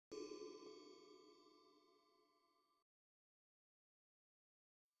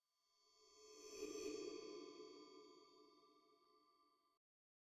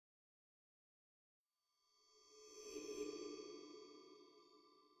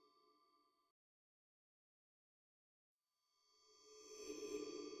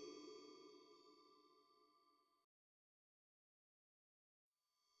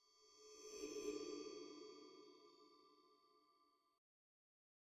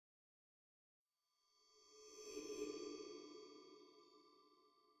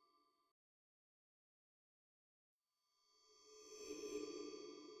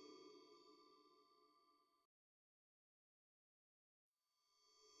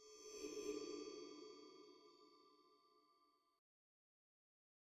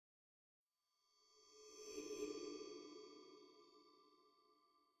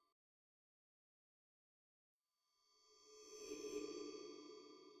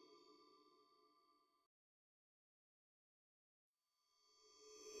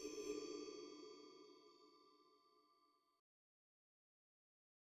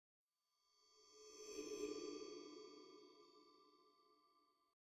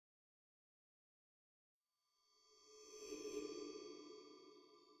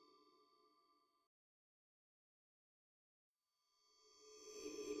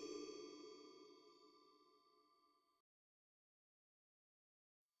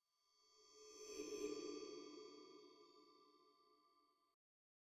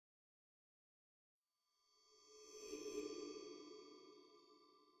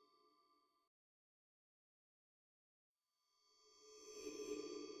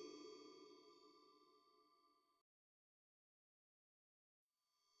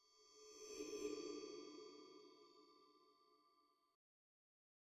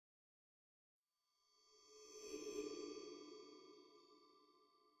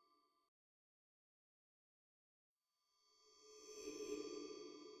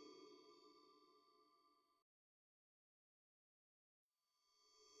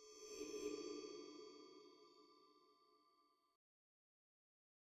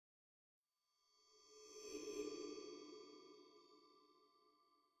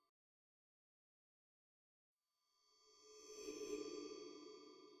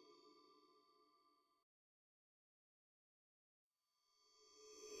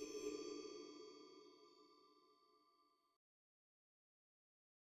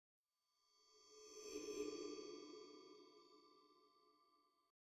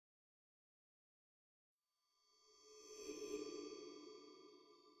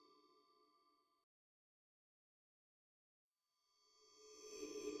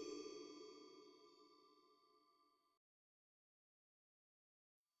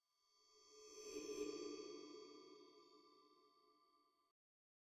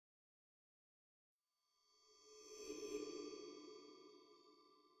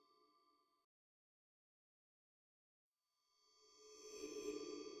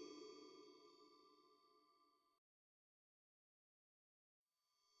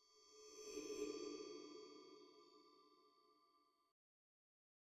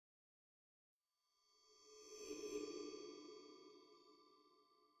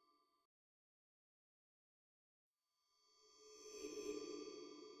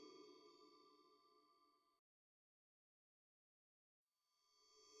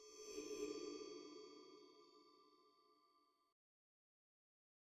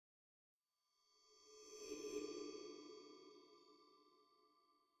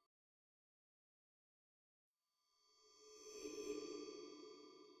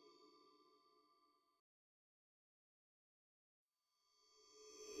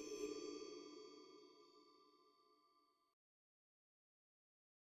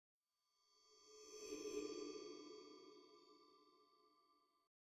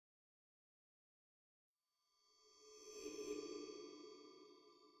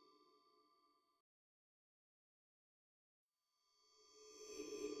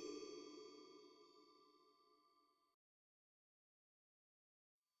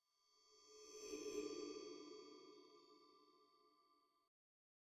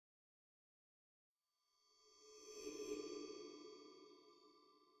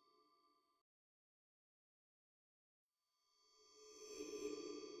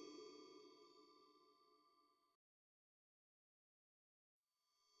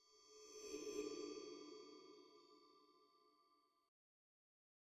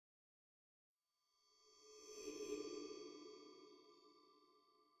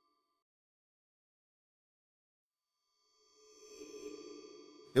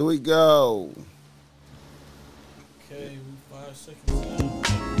Here we go. Okay, we 5 seconds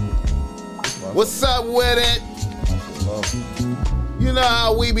out. What's up with it? You know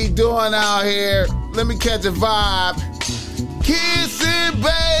how we be doing out here. Let me catch a vibe. Kissing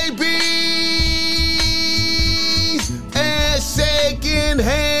babies and shaking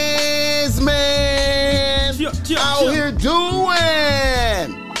hands, man. Out here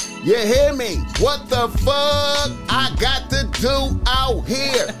doing. You hear me? What the fuck I got to do out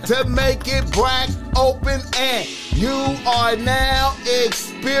here to make it black open, and you are now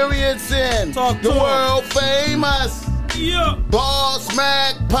experiencing the world famous Boss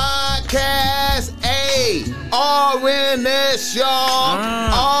Mac Podcast. RNS, y'all.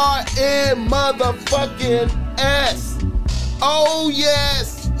 RN motherfucking S. Oh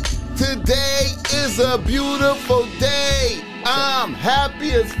yes, today is a beautiful day. I'm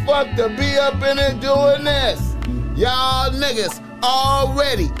happy as fuck to be up in here doing this. Y'all niggas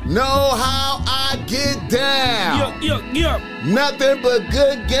already know how I get down. Nothing but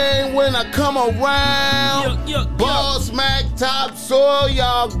good game when I come around. Boss Mac Topsoil,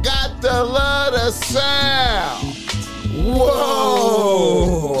 y'all got to love the sound.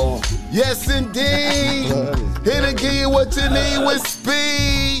 Whoa. Yes, indeed. Here to give you what you need with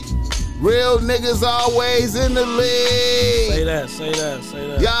speed. Real niggas always in the league. Say that.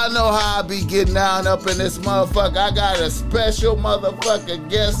 Y'all know how I be getting down up in this motherfucker. I got a special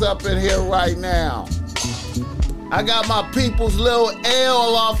motherfucking guest up in here right now. I got my people's little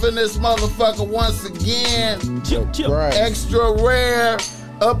L off in this motherfucker once again. Extra rare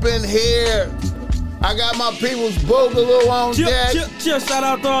up in here. I got my people's Boogaloo on deck. Shout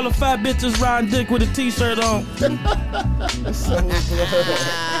out to all the fat bitches riding dick with a t-shirt on.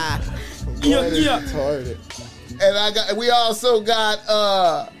 And we also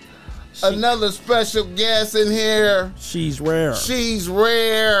got another special guest in here. She's rare.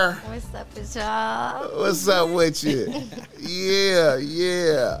 What's up with y'all? What's up with you?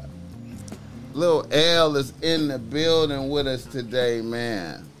 Yeah. Lil L is in the building with us today,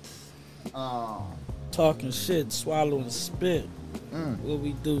 man. Talking shit, swallowing spit. What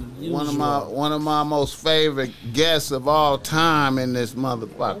we do? One of my most favorite guests of all time in this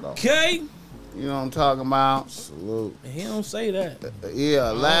motherfucker. Okay. You know what I'm talking about? Salute. He don't say that.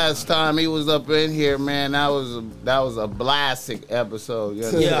 Yeah, last time he was up in here, man, that was a blastic episode. You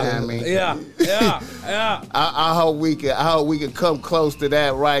understand me? Yeah. I hope we can come close to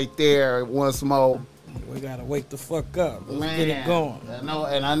that right there once more. We gotta wake the fuck up. Let's get it going.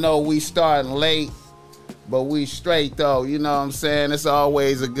 I know we starting late, but we straight though. You know what I'm saying? It's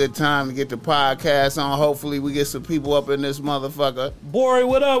always a good time to get the podcast on. Hopefully we get some people up in this motherfucker. Bori,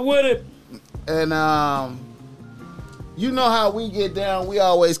 what up with it? And you know how we get down. We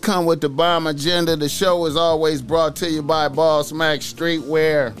always come with the bomb agenda. The show is always brought to you by Boss Mac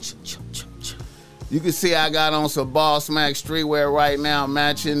Streetwear. You can see I got on some Boss Mac Streetwear right now,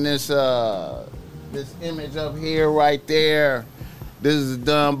 matching this image up here right there. This is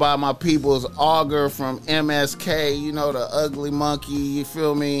done by my people's Auger from MSK. You know, the ugly monkey. You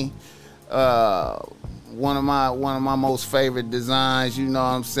feel me? One of my most favorite designs. You know what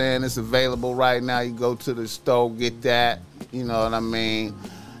I'm saying? It's available right now. You go to the store, get that. You know what I mean?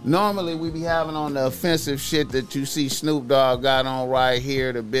 Normally we be having on the offensive shit that you see Snoop Dogg got on right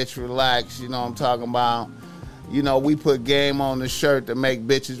here. The bitch relax. You know what I'm talking about? You know, we put game on the shirt to make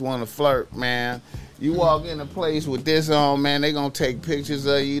bitches want to flirt, man. You walk in a place with this on, man, they gonna take pictures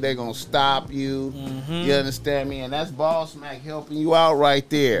of you. They gonna stop you. You understand me? And that's Boss Mac helping you out right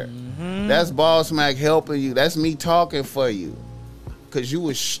there. That's Boss Mac helping you. That's me talking for you. Because you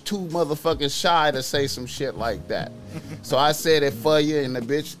was too motherfucking shy to say some shit like that. So I said it for you, and the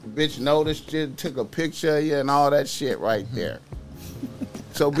bitch noticed you, took a picture of you and all that shit right there.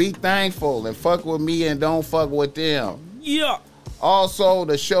 So be thankful and fuck with me and don't fuck with them. Yeah. Also,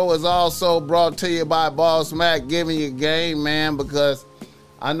 the show is also brought to you by Boss Mac, giving you game, man, because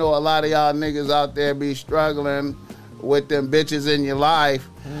I know a lot of y'all niggas out there be struggling with them bitches in your life.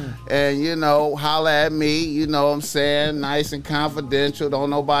 And, you know, holla at me, you know what I'm saying, nice and confidential. Don't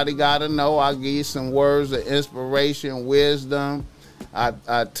nobody got to know. I'll give you some words of inspiration, wisdom. I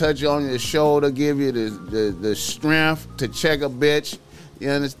touch on your shoulder, give you the strength to check a bitch. You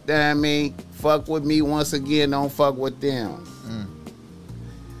understand me? Fuck with me once again, don't fuck with them.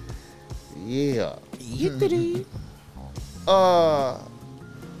 Yeah.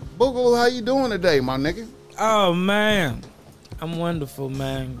 Boogaloo, how you doing today, my nigga? Oh, man. I'm wonderful,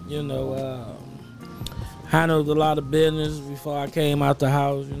 man. You know, handled a lot of business before I came out the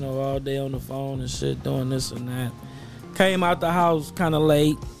house, you know, all day on the phone and shit, doing this and that. Came out the house kind of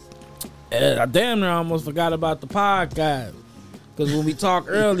late. I damn near almost forgot about the podcast. Because when we talked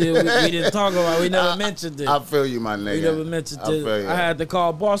earlier, we didn't talk about it. We never mentioned it. I feel you, my nigga. We never mentioned it. I had to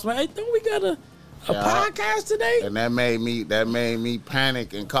call boss man. Hey, don't we got a podcast today? And that made me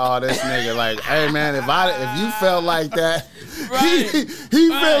panic and call this nigga like, hey man, if you felt like that, right. he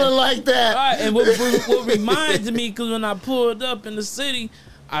feeling like that. Right. And what reminded me, because when I pulled up in the city,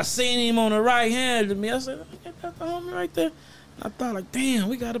 I seen him on the right hand of me. I said, that's the homie right there. I thought like, damn,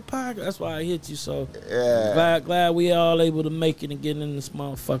 we got a podcast. That's why I hit you. So glad we all able to make it and get in this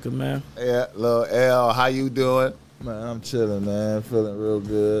motherfucker, man. Yeah, little L, how you doing? Man, I'm chilling, man. Feeling real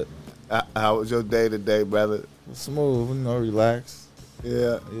good. How was your day today, brother? Smooth, relaxed.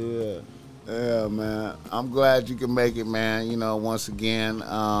 Yeah, man. I'm glad you can make it, man. Once again,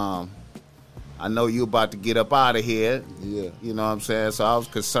 I know you about to get up out of here. Yeah. You know what I'm saying? So I was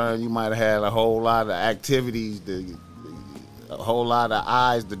concerned you might have had a whole lot of activities a whole lot of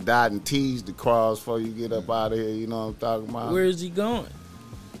I's to dot and T's to cross before you get up out of here. You know what I'm talking about? Where is he going?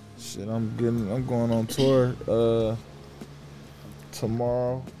 Shit, I'm going on tour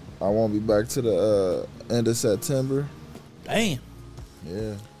tomorrow. I won't be back to the end of September. Damn.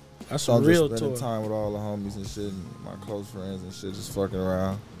 Yeah. That's so a real tour. I'm just spending tour. time with all the homies and shit, and my close friends and shit, just fucking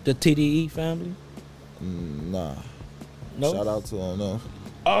around. The TDE family? Nah. No. Shout out to them, no.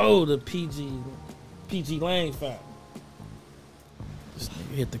 Oh, the PG Lane family. This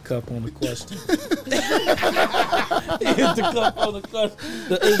nigga hit the cup on the question. He hit the cup on the question.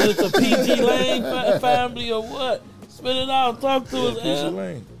 Is it the PG Lane family or what? Spit it out. Talk to us, PG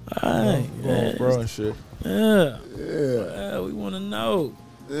Lane. All right. Bro and shit. Yeah. We want to know.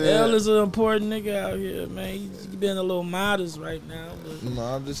 L is an important nigga out here, man. He's been a little modest right now. But No,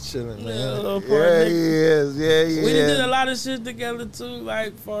 I'm just chilling, man. Yeah, he is. Yeah, he is. We did a lot of shit together, too,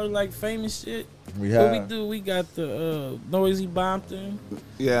 like, for, like, famous shit. We have. What we do, we got the Noisy Bompton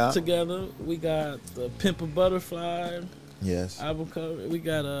together. We got the Pimp a Butterfly album cover. We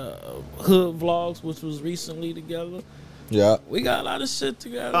got Hood Vlogs, which was recently together. Yeah. We got a lot of shit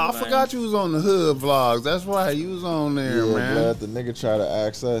together. I forgot you was on the Hood Vlogs. That's right. You was on there, man. Glad the nigga tried to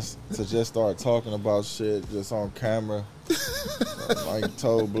ask us to just start talking about shit just on camera. I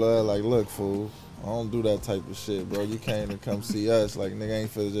told Blood, like, look, fool, I don't do that type of shit, bro. You came to come see us. Like, nigga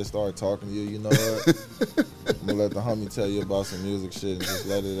ain't finna just start talking to you. You know what? I'm gonna let the homie tell you about some music shit and just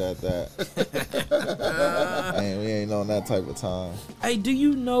let it at that. We ain't on that type of time. Hey, do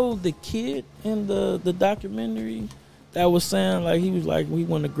you know the kid in the documentary that was saying, like, he was like, we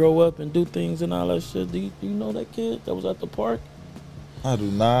want to grow up and do things and all that shit? Do you know that kid that was at the park? I do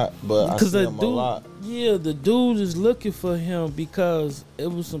not, but I see him a lot. Yeah, the dude is looking for him because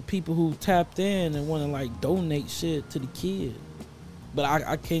it was some people who tapped in and want to, like, donate shit to the kid. But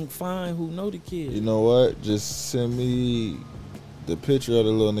I can't find who know the kid. You know what? Just send me the picture of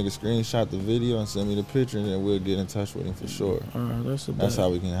the little nigga, screenshot the video and send me the picture, and then we'll get in touch with him for sure. All right, that's how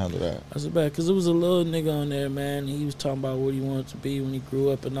we can handle that. That's bad, because it was a little nigga on there, man. He was talking about what he wanted to be when he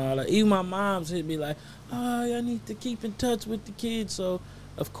grew up and all that. Even my mom's hit me like, I need to keep in touch with the kids. So,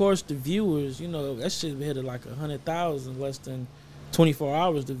 of course, the viewers, that shit hit at like 100,000, less than 24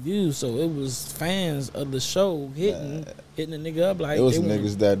 hours to view. So it was fans of the show hitting the nigga up like. It was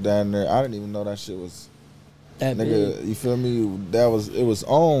niggas that down there. I didn't even know that shit was. That nigga, big. You feel me? It was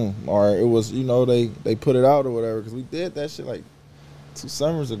on, or it was, they put it out or whatever, because we did that shit like 2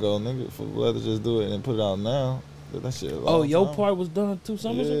 summers ago, nigga, for Blood to just do it and then put it out now. That shit your part was done 2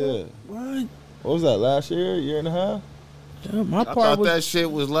 summers ago? What? What was that, last year and a half? Yeah, my part I thought was... that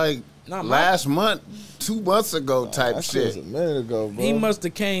shit was like last month, 2 months ago type that shit. Was a minute ago, bro. He must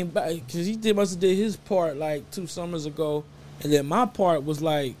have came back, because he must have did his part like 2 summers ago, and then my part was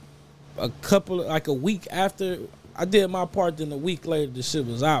like a week after. I did my part, then a week later the shit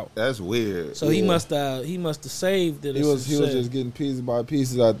was out. That's weird. So he must have saved it. He was just getting pieces by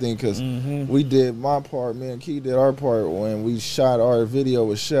pieces, I think, because we did my part. Me and Key did our part when we shot our video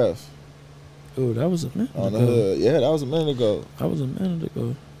with Chef. Oh, that was a minute on ago. The hood. Yeah, that was a minute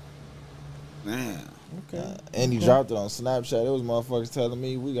ago. Man. Okay. And he dropped it on Snapchat. It was motherfuckers telling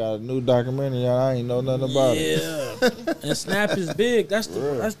me we got a new documentary. I ain't know nothing about it. Yeah. And Snap is big. That's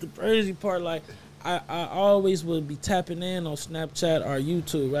the crazy part. Like, I always would be tapping in on Snapchat or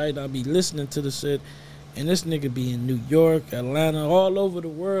YouTube, right? I'll be listening to the shit, and this nigga be in New York, Atlanta, all over the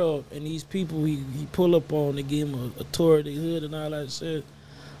world, and these people he pull up on to give him a tour of the hood and all that shit.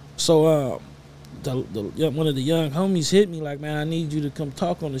 So one of the young homies hit me like, man, I need you to come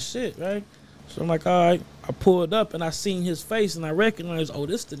talk on the shit, right? So I'm like, all right. I pulled up and I seen his face and I recognized,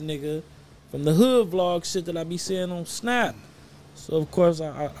 this the nigga from the Hood Vlog shit that I be seeing on Snap. So, of course,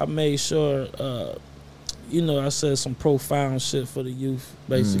 I made sure, you know, I said some profound shit for the youth,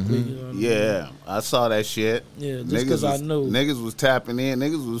 basically. You know what I mean? Yeah, I saw that shit. Yeah, just because I knew. Niggas was tapping in.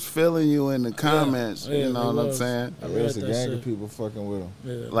 Niggas was feeling you in the comments. Yeah, you know it what I'm was. saying? I There was read a that gang shit. of people fucking with him.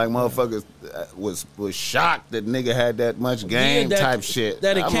 Yeah. Like motherfuckers was shocked that nigga had that much game that, type shit.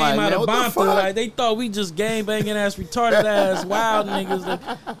 That it I'm came like, out man, of what the Bonta. fuck? Like they thought we just gang banging ass retarded ass wild niggas.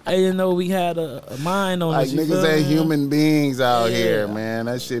 That, they didn't know we had a mind on Like us. You niggas feel ain't me? human beings out Yeah. here, man.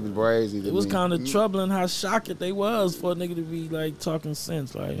 That shit was crazy. To It was me. kind of troubling how shocked they was for a nigga to be like talking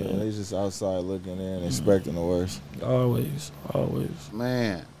sense. Like Yeah, they just outside looking in, expecting the worst. always.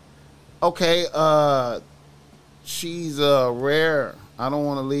 Man. Okay, she's rare. I don't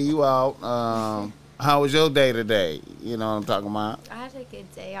want to leave you out. How was your day today? You know what I'm talking about? I had a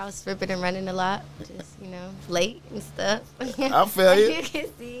good day. I was ripping and running a lot, just late and stuff. I feel you. You can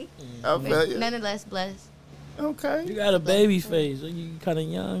see. I feel you. Nonetheless, blessed. Okay. You got a baby face. Are you kind of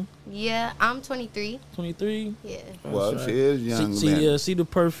young? Yeah, I'm 23. 23? Yeah. Well, That's she right. is young. See the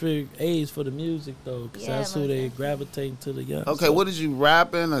perfect age for the music though, because Yeah, that's who most they definitely. gravitate to the young. Okay, so, what is you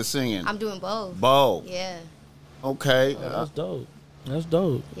rapping or singing? I'm doing both. Both. Yeah. Okay. Oh, that's dope. That's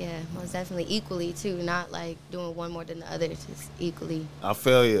dope. Yeah, most definitely equally too. Not like doing one more than the other, just equally. I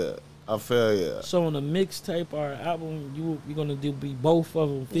feel you. I feel you. So on the mixtape or album, you're gonna be both of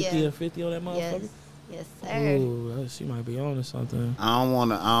them, 50 Yeah. and 50 on that motherfucker. Yes, sir. Ooh, she might be on to something. I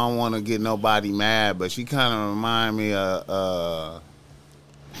don't wanna get nobody mad, but she kind of remind me of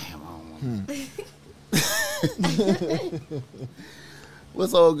damn, I don't want.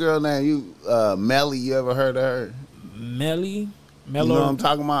 What's the old girl name? You Melly? You ever heard of her? Melly, You know what I'm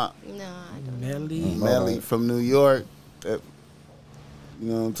talking about? No, I don't. Melly. Melly from New York. You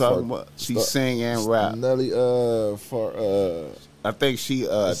know what I'm talking For- about? She sing and rap. Nelly, I think she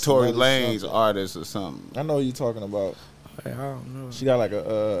It's Tory Nelly Lanez something. artist or something. I know who you talking about. I don't know. She got like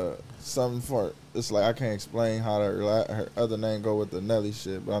a something for. It's like I can't explain how her other name go with the Nelly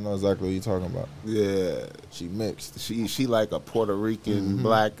shit, but I know exactly what you talking about. Yeah, She mixed. she like a Puerto Rican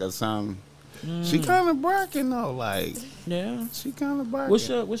black or something. She kind of bracking though, like Yeah. she kind of bracking. What's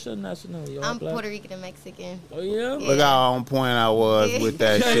your nationality? All I'm black? Puerto Rican and Mexican. Oh yeah. Look how on point I was with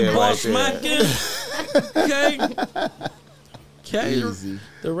that Okay, shit right boss there. smacking. Okay, Easy.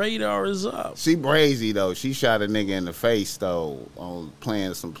 the radar is up. She brazy though. She shot a nigga in the face though on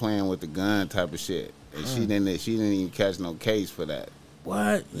playing with the gun type of shit. And she didn't even catch no case for that.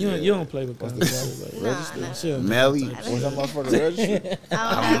 What? You don't play with guns, right? Nah, Registered nah. shit. Melly, I Was that motherfucker registered?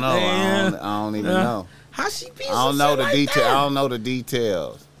 I don't know. I don't even know. How she be? I don't know the detail. I don't know the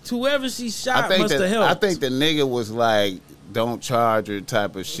details. Whoever she shot I think must have that helped. I think the nigga was like, "Don't charge her"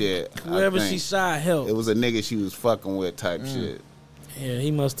 type of shit. I whoever think. she shot helped. It was a nigga she was fucking with type shit. Yeah,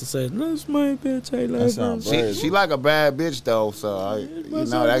 he must have said, "Let's my bitch." Hey, That let's sound go." bad. She like a bad bitch though, so you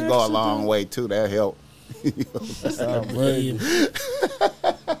know that go a long way too. That help. That sound Yeah.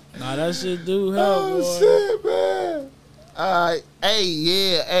 bad. Nah, that shit do help, boy. Oh shit, man! All right,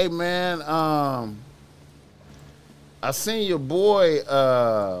 hey man. I seen your boy.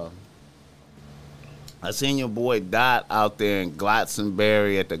 I seen your boy Dot out there in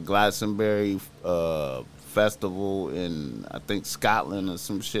Glastonbury at the Glastonbury festival in I think Scotland or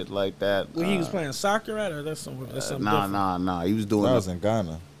some shit like that. When he was playing soccer at, or that's something different. Nah. He was doing. That was in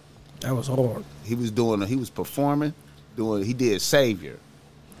Ghana. That was hard. He was performing. He did Savior.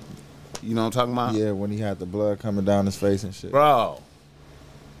 You know what I'm talking about? Yeah, when he had the blood coming down his face and shit. Bro.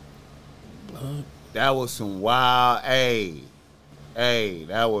 Blood. That was some wild. Hey,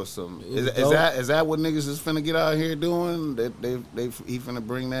 that was some. It was Is dope. that what niggas is finna get out here doing? That he finna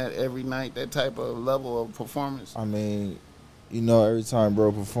bring that every night, that type of level of performance. I mean, every time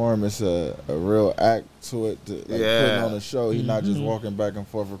bro perform, it's a real act to it. Putting on a show. He not just walking back and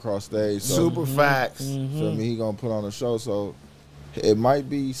forth across stage. So, Super facts. feel me? He gonna put on a show. So it might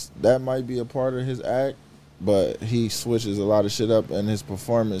be a part of his act, but he switches a lot of shit up in his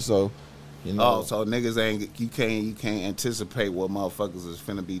performance. So. Oh, so niggas you can't anticipate what motherfuckers is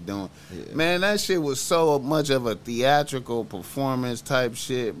finna be doing. Yeah. Man, that shit was so much of a theatrical performance type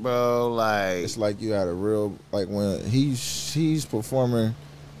shit, bro. Like It's like you had a real when he's performing,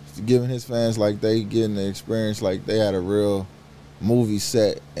 giving his fans they getting the experience like they had a real movie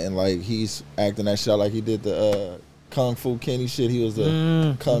set, and he's acting that shit like he did the Kung Fu Kenny shit. He was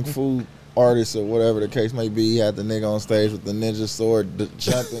a Kung Fu artist or whatever the case may be. He had the nigga on stage with the ninja sword,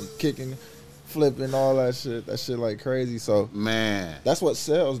 jumping, kicking, flipping, all that shit. That shit crazy. So man, that's what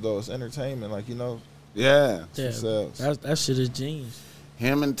sells though. It's entertainment. yeah. Yeah, sells. that shit is genius.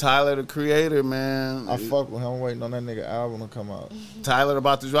 Him and Tyler the Creator, man. I fuck with him. I'm waiting on that nigga album to come out. Tyler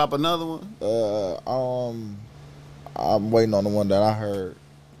about to drop another one. I'm waiting on the one that I heard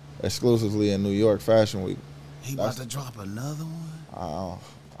exclusively in New York Fashion Week. He about to drop another one?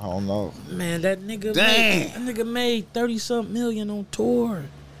 I don't know. Man, that nigga Damn. made 30-something million on tour.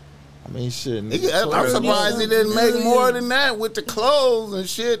 I mean, shit. I'm surprised he didn't make more than that with the clothes and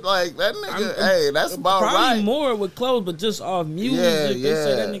shit. Like, that nigga, hey, that's about Probably right. more with clothes, but just off music. They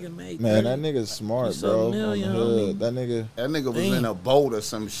say that nigga made Man, 30. that nigga's smart, Some bro. million, On the hood. homie. That nigga. Was in a boat or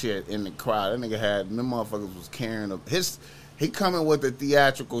some shit in the crowd. That nigga had, them motherfuckers was carrying he coming with the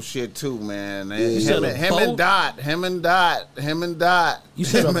theatrical shit too, man. Him and Dot. You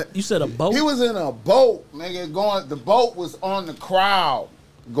said a boat? He was in a boat, nigga, the boat was on the crowd,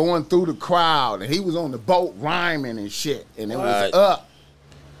 going through the crowd, and he was on the boat rhyming and shit, and it was up.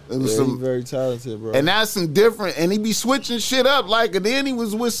 It was he's very talented, bro. And that's some different, and he be switching shit up, like, and then he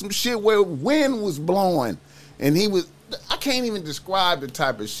was with some shit where wind was blowing, and I can't even describe the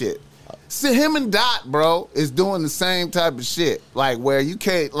type of shit. See, him and Dot, bro, is doing the same type of shit, like, where you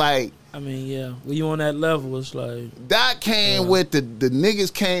can't, like, I mean, yeah. When you on that level, it's like... Dot came with the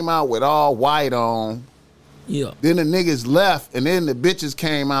niggas came out with all white on. Yeah. Then the niggas left, and then the bitches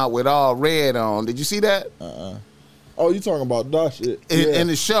came out with all red on. Did you see that? Oh, you talking about Dot shit? In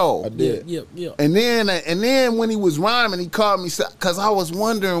the show. I did. Yeah. And then when he was rhyming, he called me, because I was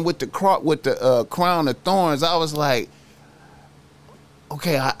wondering with the crown of thorns, I was like,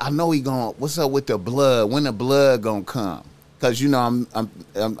 okay, I know he going. What's up with the blood? When the blood gonna come? Because you know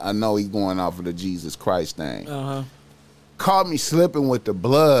I know he going off of the Jesus Christ thing. Caught me slipping with the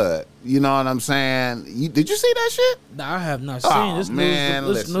blood. You know what I'm saying? Did you see that shit? Nah, I have not seen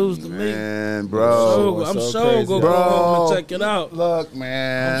this news to me. Man, bro. I'm sure go home and check it out. Look,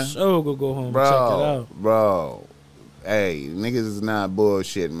 man. I'm sure go home and check it out. Bro. Hey, niggas is not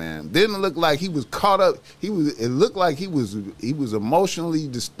bullshit, man. Didn't look like he was caught up. It looked like he was emotionally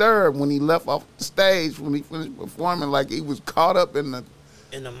disturbed when he left off the stage when he finished performing. Like he was caught up in the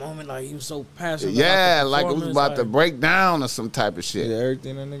moment, like he was so passionate. Yeah, like it was about to break down or some type of shit. Yeah,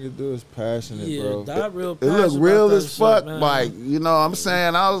 everything that nigga do is passionate, bro. That real it looked real as fuck. Shit, like, you know what I'm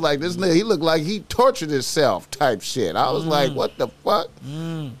saying? I was like, this nigga, he looked like he tortured himself type shit. I was like, what the fuck?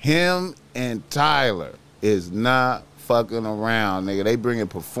 Him and Tyler is not fucking around, nigga. They bringing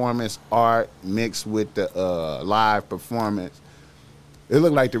performance art mixed with the live performance. It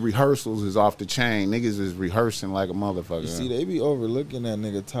look like the rehearsals is off the chain. Niggas is rehearsing like a motherfucker. You see, they be overlooking that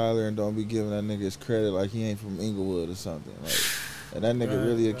nigga Tyler and don't be giving that nigga his credit like he ain't from Inglewood or something. Like, and that nigga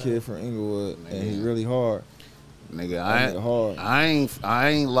really a kid from Inglewood, and he really hard. Nigga, I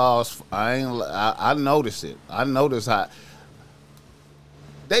ain't lost. I noticed it. I noticed how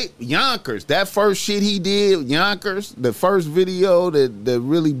Yonkers, that first shit he did, Yonkers, the first video that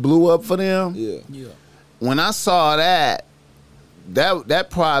really blew up for them. Yeah. When I saw that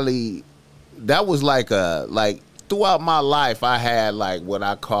was like throughout my life I had like what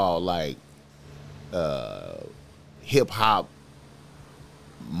I call like hip hop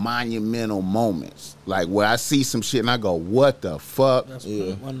monumental moments, like where I see some shit and I go, what the fuck?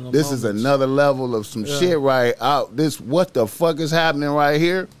 This is another level of some shit right out. What the fuck is happening right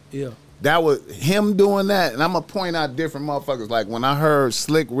here? Yeah. That was him doing that, and I'm gonna point out different motherfuckers. Like when I heard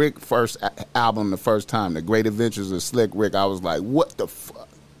Slick Rick first album the first time, The Great Adventures of Slick Rick, I was like, what the fuck?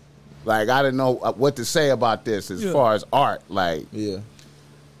 Like I didn't know what to say about this as far as art. Like,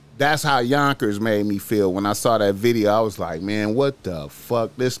 that's how Yonkers made me feel when I saw that video. I was like, man, what the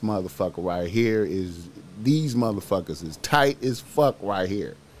fuck? This motherfucker right here these motherfuckers is tight as fuck right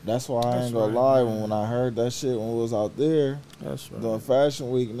here. That's why I ain't gonna lie. When I heard that shit when we was out there doing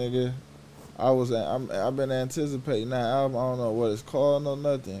Fashion Week, nigga, I've been anticipating that album. I don't know what it's called, no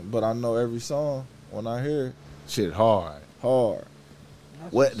nothing, but I know every song when I hear it. Shit hard.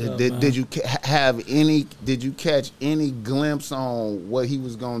 What did you have any? Did you catch any glimpse on what he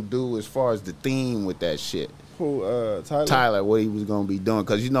was gonna do as far as the theme with that shit? Who? Tyler. Tyler, what he was gonna be doing?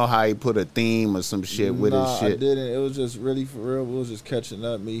 Cause you know how he put a theme or some shit with his shit. I didn't. It was just really for real. We was just catching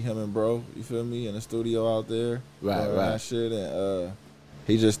up, me, him, and bro. You feel me? In the studio out there, right. That shit, and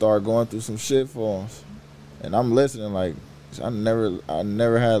he just started going through some shit for us, and I'm listening like. I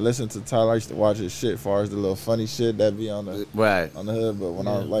never had listened to Tyler. I used to watch his shit as far as the little funny shit that be on the hood. But when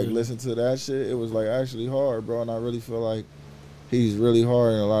I listened to that shit, it was like actually hard, bro. And I really feel like he's really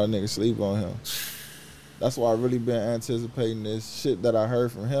hard and a lot of niggas sleep on him. That's why I really been anticipating this shit that I heard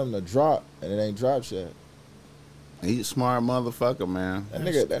from him to drop, and it ain't dropped yet. He's a smart motherfucker, man. That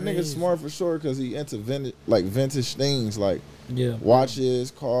nigga smart for sure because he into vintage things like Yeah.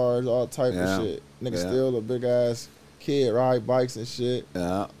 Watches, cars, all type Yeah. of shit. Nigga Yeah. still a big ass kid, ride bikes and shit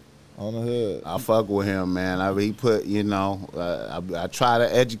Yeah. on the hood. I fuck with him, man. He put, I try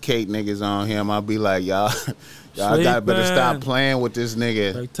to educate niggas on him. I'll be like, y'all Y'all got better stop Sleeping. playing with this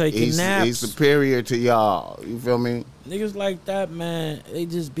nigga. Like taking he's naps. superior to y'all. You feel me? Niggas like that, man, they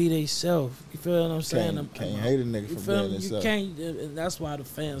just be they self. You feel what I'm saying? Can't hate a nigga You for feel being me? You himself. can't, and that's why the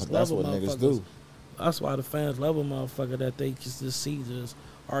fans But love that's a what niggas motherfucker. do. That's why the fans love a motherfucker that they just see just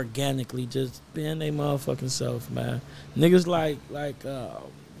organically just being they motherfucking self, man. Niggas like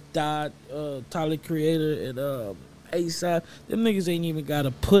Dot, Tyler Creator, and ASAP. Them niggas ain't even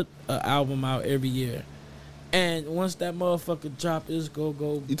gotta put an album out every year. And once that motherfucker drop, it's go.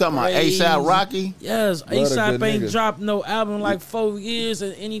 You talking about crazy. ASAP Rocky? Yes, Blood a ASAP good ain't nigga. dropped no album in like 4 years,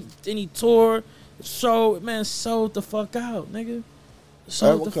 and any tour show, man, sold the fuck out, nigga. That's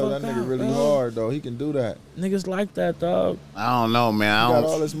Sold the because fuck that nigga out, really dog. hard though. He can do that. Niggas like that, dog. I don't know, man. He I got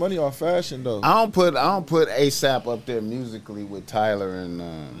all don't. this money off fashion though. I don't put ASAP up there musically with Tyler and.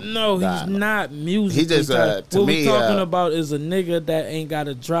 No, he's Dot. not music. He just, to what me, we talking about is a nigga that ain't got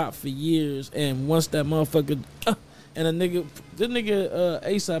a drop for years, and once that motherfucker, and this nigga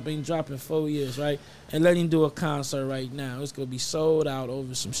ASAP ain't dropping 4 years, right? And let him do a concert right now. It's gonna be sold out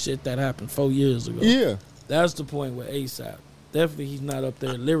over some shit that happened 4 years ago. Yeah. That's the point with ASAP. Definitely, he's not up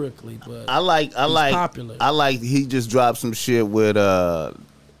there lyrically, but I like popular. I like he just dropped some shit with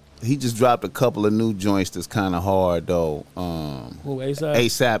he just dropped a couple of new joints that's kind of hard though. Who ASAP?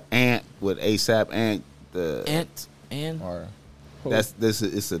 ASAP Ant with ASAP Ant the Ant and All right.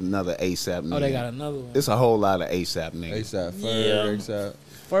 it's another ASAP nigga. oh, they got another one. It's a whole lot of ASAP niggas. ASAP. Yeah. ASAP.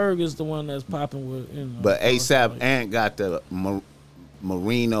 Ferg is the one that's popping with, you know. But ASAP Ant got the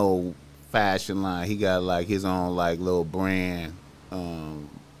Merino fashion line. He got like his own like little brand,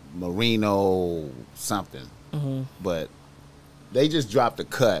 Merino something. Mhm. But they just dropped a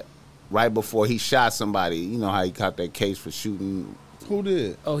cut right before he shot somebody. You know how he caught that case for shooting. Who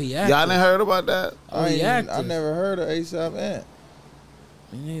did? Oh, he active. Y'all done heard about that? Oh, he I active. never heard of ASAP Ant.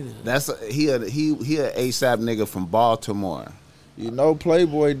 Me neither. That's he a ASAP nigga from Baltimore. You know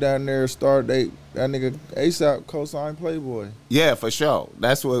Playboy down there that nigga ASAP co-signed Playboy. Yeah, for sure.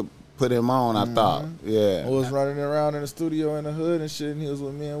 That's what put him on. I thought. I Yeah. was running around in the studio in the hood and shit, and he was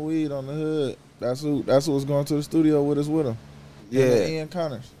with me and Weed on the hood. That's who was going to the studio with us with him. Yeah. And Ian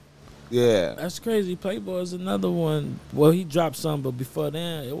Connors. Yeah. That's crazy. Playboy is another one. Well, he dropped some, but before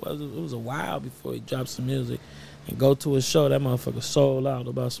then, it was a while before he dropped some music. And go to a show, that motherfucker sold out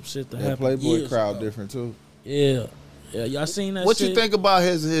about some shit that That happened Playboy years crowd ago. different too. Yeah, y'all seen that? What shit? you think about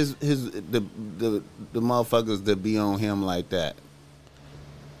the motherfuckers that be on him like that?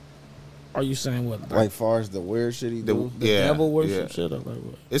 Are you saying what? Like far as the weird shit he do. the yeah, devil worship yeah. shit or like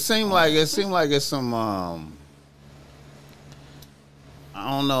what? It seemed like it's some I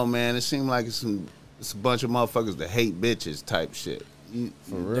don't know, man. It seemed like it's a bunch of motherfuckers that hate bitches type shit.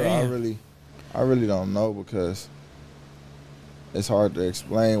 For real, Damn. I really don't know because it's hard to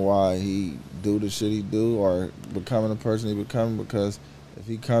explain why he do the shit he do or becoming the person he becoming, because if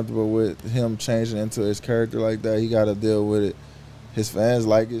he comfortable with him changing into his character like that, he got to deal with it. His fans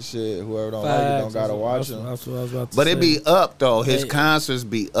like his shit. Whoever don't like it don't gotta watch him. That's what I was about to But say. it be up though. His Hey. concerts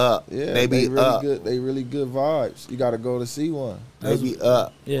be up. Yeah, they be really up. good. They really good vibes. You got to go to see one. They be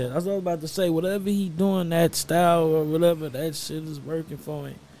up. Yeah, that's what I was about to say. Whatever he doing, that style or whatever, that shit is working for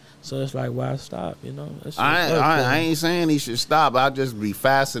him. So it's like, why stop? You know, that shit work for I him. ain't saying he should stop. I'll just be It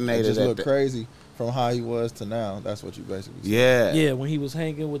fascinated just at look the, crazy from how he was to now. That's what you basically say. Yeah. Yeah, when he was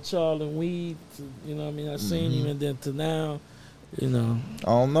hanging with Charlie and Weed, you know what I mean? I seen him, and then to now, you know, I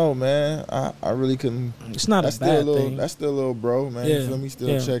don't know, man. I really couldn't. it's not That's a still bad a little. thing. That's still a little bro, man. Yeah, You feel me? Still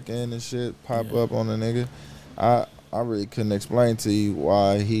yeah. check in and shit. Pop Yeah. up on a nigga. I really couldn't explain to you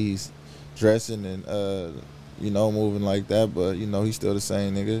why he's dressing and moving like that, but he's still the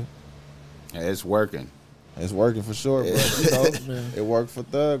same nigga. It's working. It's working for sure, bro. Yeah. It worked for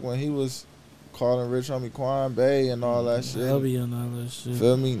Thug when he was calling Rich Homie Quan Bay and all that shit. Lobby and all that shit.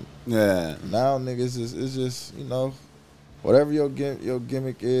 Feel me? Yeah. Now niggas it's just whatever your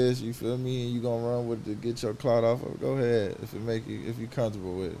gimmick is, you feel me, and you gonna run with it to get your clout off of it, go ahead if you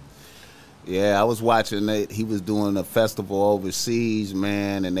comfortable with it. Yeah, I was watching it. He was doing a festival overseas,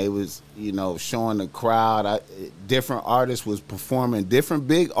 man, and they was, showing the crowd. Different artists was performing, different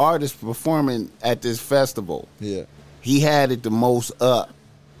big artists performing at this festival. Yeah. He had it the most up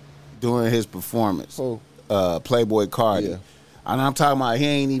during his performance. So Playboy Cardi. Yeah. And I'm talking about he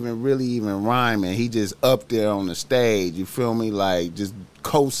ain't even really rhyming. He just up there on the stage, you feel me? Like just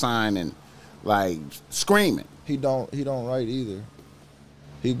co-signing, like screaming. he don't write either.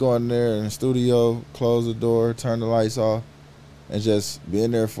 He go in there in the studio, close the door, turn the lights off, and just be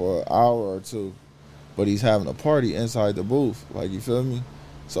in there for an hour or two. But he's having a party inside the booth, like, you feel me?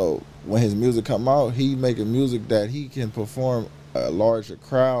 So when his music come out, he making music that he can perform a larger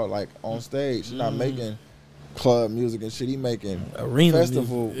crowd, like on stage. He's not making club music and shit. He making Arena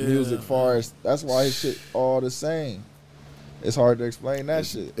festival music, music. yeah. Far as that's why his shit all the same. It's hard to explain that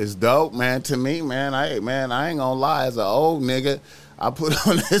shit. It's dope, man. To me, man, I ain't gonna lie. As an old nigga, I put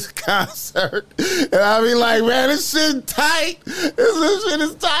on this concert and I be like, man, this shit tight. This shit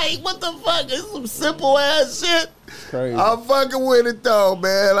is tight. What the fuck? It's some simple ass shit. It's crazy. I'm fucking with it though,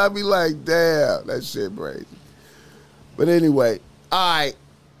 man. I be like, damn, that shit crazy. But anyway, all right.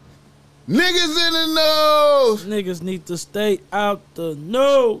 Niggas in the nose. Niggas need to stay out the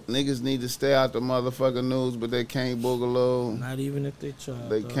nose. Niggas need to stay out the motherfucking news, but they can't boogaloo. Not even if they try.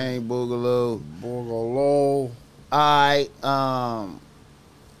 They dog. can't boogaloo. Boogaloo. I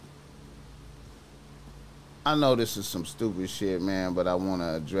know this is some stupid shit, man, but I want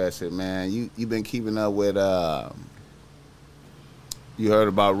to address it, man. You been keeping up with you heard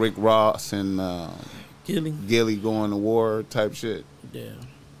about Rick Ross and Gilly going to war type shit. Yeah.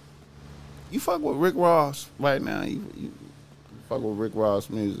 You fuck with Rick Ross right now. You fuck with Rick Ross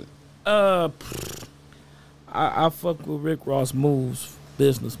music. I fuck with Rick Ross moves,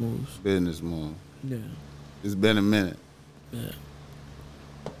 business moves. Business move. Yeah. It's been a minute. Yeah.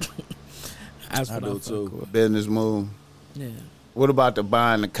 That's I what do fuck too. with. Business move. Yeah. What about the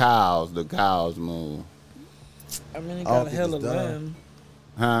buying the cows move? I mean, he I got don't a think hell it's of done. land.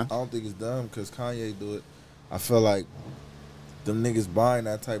 Huh? I don't think it's dumb because Kanye do it. I feel like them niggas buying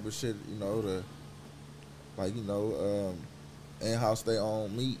that type of shit, you know, in-house they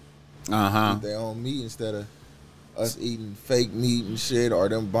own meat. Uh-huh. Eat their own meat instead of us eating fake meat and shit or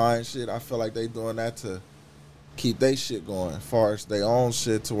them buying shit. I feel like they doing that to keep they shit going as far as they own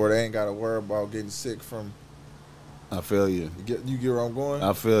shit to where they ain't got to worry about getting sick from. I feel you. You get where I'm going?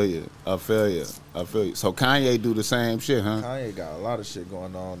 I feel you. So Kanye do the same shit, huh? Kanye got a lot of shit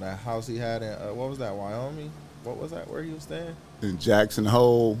going on. That house he had in, what was that, Wyoming? What was that, where he was staying? In Jackson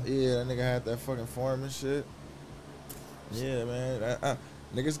Hole. Yeah, that nigga had that fucking farm and shit. Yeah, man.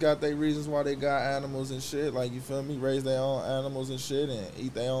 Niggas got their reasons why they got animals and shit. Like, you feel me? Raise their own animals and shit and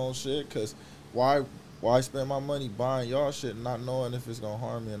eat their own shit. Because why spend my money buying y'all shit and not knowing if it's going to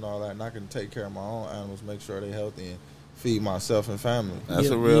harm me and all that? And I can take care of my own animals, make sure they healthy, and feed myself and family. That's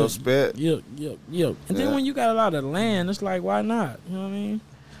Yep, a real yep, spit. Yep. And then Yeah. when you got a lot of land, it's like, why not? You know what I mean?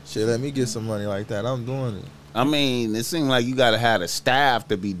 Shit, let me get some money like that. I'm doing it. I mean, it seems like you gotta have a staff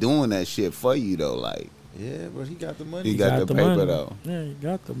to be doing that shit for you though. Like, Yeah, but he got the money. You got the paper, money. though. Yeah, you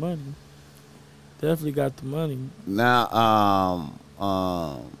got the money. Definitely got the money. now,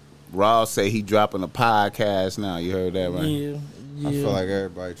 Ross say he dropping a podcast now. You heard that, right? Yeah. I feel like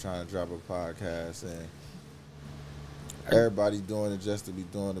everybody trying to drop a podcast and everybody doing it just to be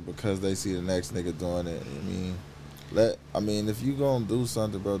doing it because they see the next nigga doing it. I mean, if you gonna do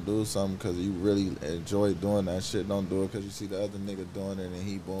something, bro, do something because you really enjoy doing that shit. Don't do it because you see the other nigga doing it and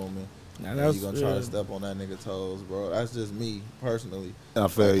he booming. Now And that's you gonna try to step on that nigga toes, bro. That's just me personally. I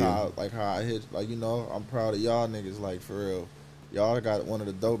feel like you. How I hit, like, you know, I'm proud of y'all niggas, like, for real. Y'all got one of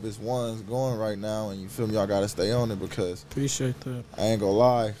the dopest ones going right now, and you feel me? Y'all gotta stay on it because Appreciate that. I ain't gonna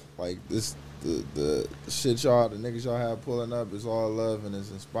lie, like this, the shit y'all, the niggas y'all have pulling up is all love and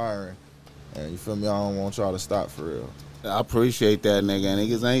it's inspiring. And you feel me? I don't want y'all to stop for real. I appreciate that, nigga.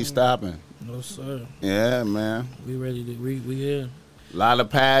 Niggas ain't stopping. No, sir. Yeah, man. We ready to, we here. A lot of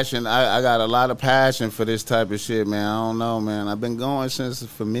passion. I got a lot of passion for this type of shit, man. I don't know, man. I've been going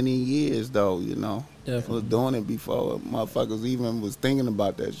for many years, though, you know. I was Definitely. doing it before motherfuckers even was thinking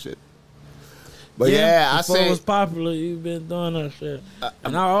about that shit. But yeah, I before it say was popular, you've been doing that shit.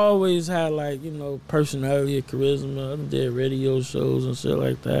 And I always had, like, you know, personality, charisma. I did radio shows and shit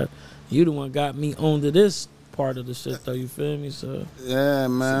like that. You the one got me onto this part of the shit, though. You feel me? So yeah,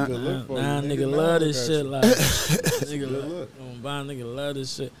 man. Good look for you, nah, nigga Now love look this at shit. you. Like, nigga, Good look. nigga love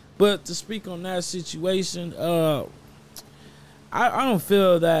this shit. But to speak on that situation, I don't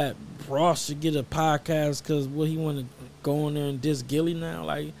feel that Ross should get a podcast because what he want to go in there and diss Gilly now.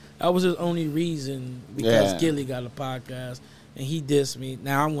 Like, that was his only reason because Yeah. Gilly got a podcast and he dissed me.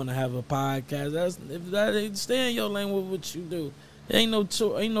 Now I want to have a podcast. That's if that ain't stay in your lane. What you do? Ain't no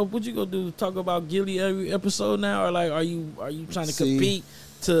what you gonna do? Talk about Gilly every episode now, or like are you trying to See, compete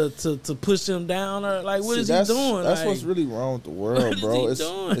to push him down, or like what is he doing? That's like, what's really wrong with the what world, is bro. he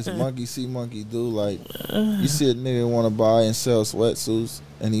It's doing? monkey see, monkey do. Like, you see a nigga want to buy and sell sweatsuits,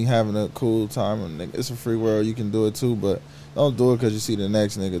 and he having a cool time. And nigga, it's a free world. You can do it too, but don't do it because you see the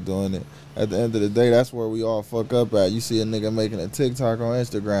next nigga doing it. At the end of the day, that's where we all fuck up at. You see a nigga making a TikTok on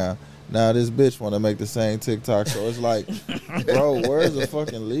Instagram. Now this bitch want to make the same TikTok. So it's like, bro, where's the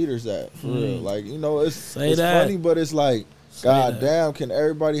fucking leaders at? For real. Like, you know, it's Say that. funny, but it's like, Say God that. damn, can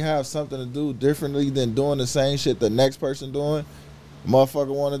everybody have something to do differently than doing the same shit the next person doing? Motherfucker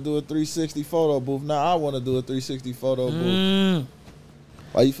want to do a 360 photo booth. Now I want to do a 360 photo booth.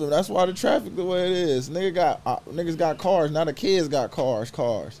 Like, you feel me? That's why the traffic the way it is. Niggas got cars. Now the kids got cars.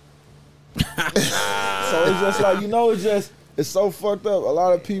 So it's just like, it's so fucked up. A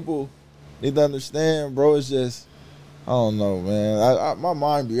lot of people need to understand, bro. It's just, I don't know, man. My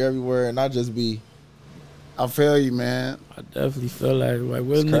mind be everywhere, and I just be. I feel you, man. I definitely feel like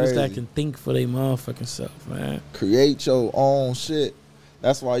we're niggas that can think for their motherfucking self, man. Create your own shit.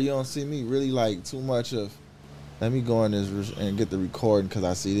 That's why you don't see me really like too much of, let me go in this and get the recording because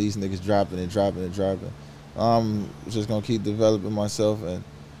I see these niggas dropping. I'm just going to keep developing myself and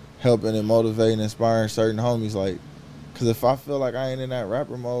helping and motivating, inspiring certain homies. Like, because if I feel like I ain't in that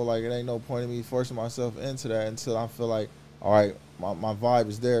rapper mode, like, it ain't no point in me forcing myself into that until I feel like, all right, my vibe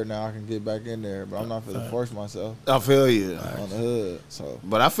is there now. I can get back in there, but I'm not finna force myself. I feel you on the hood. So,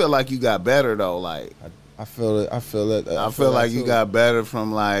 but I feel like you got better though. Like I feel it. I feel like you too. got better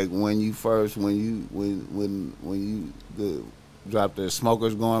from like when you dropped the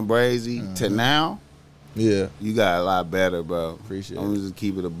Smokers Going Brazy to now. Yeah, you got a lot better, bro. Appreciate it. I'm just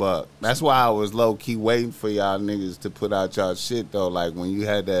keep it a buck. That's why I was low key waiting for y'all niggas to put out y'all shit though. Like when you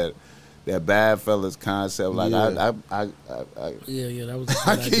had that Bad Fellas concept, like that was.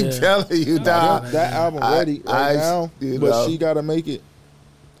 I keep telling you, dog. That album ready right now, but she gotta make it.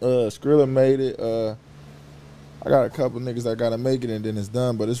 Skrilla made it. I got a couple niggas that gotta make it, and then it's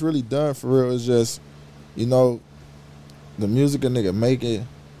done. But it's really done for real. It's just, the music a nigga make it.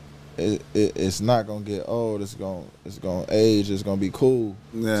 It's not gonna get old. It's gonna age. It's gonna be cool.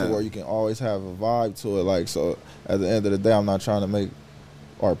 Yeah. To where you can always have a vibe to it. Like, so at the end of the day, I'm not trying to make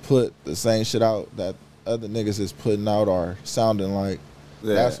or put the same shit out that other niggas is putting out or sounding like.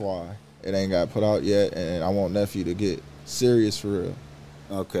 Yeah. That's why it ain't got put out yet, and I want Nephew to get serious for real.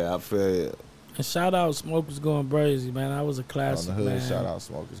 Okay, I feel it. And shout out Smokers Going Brazy, man. That was a classic, on the hood, man. Shout out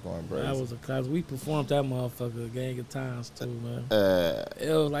Smokers Going Brazy. That was a classic. We performed that motherfucker a gang of times too, man.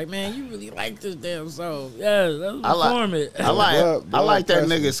 It was like, man, you really like this damn song. Yeah, let's perform it. I like that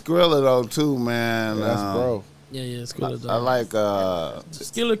nigga Skrilla though too, man. Yeah, that's bro. Yeah, Skrilla. I like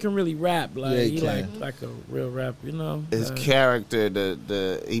Skrilla can really rap, like yeah, he like a real rapper, His character,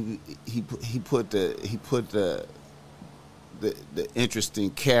 he put the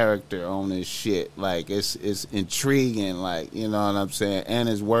interesting character on his shit. Like it's intriguing, like, you know what I'm saying? And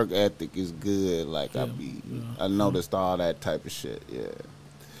his work ethic is good. Like I noticed all that type of shit, yeah.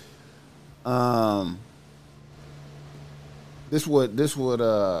 This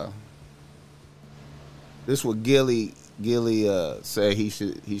what Gilly said he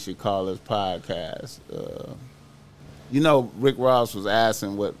should call his podcast. Rick Ross was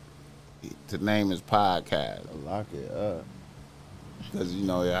asking what to name his podcast. Lock it up. Because you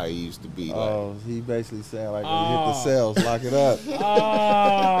know how he used to be. Oh, he basically saying like, when you hit the cells, lock it up.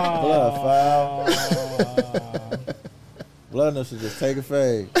 Blood foul. Blood should just take a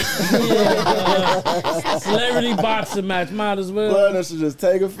fade. Celebrity boxing match, might as well. Blood should just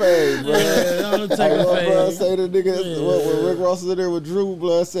take a fade, bro. Yeah, I'm gonna take a fade. Blood say the nigga, when Rick Ross was in there with Drew,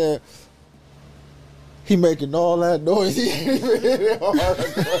 Blood said, he making all that noise. He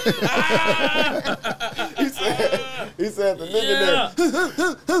said the nigga there.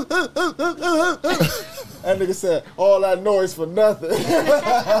 That nigga said all that noise for nothing.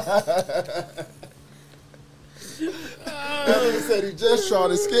 That nigga said he just trying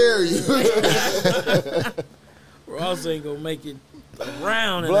to scare you. Ross ain't gonna make it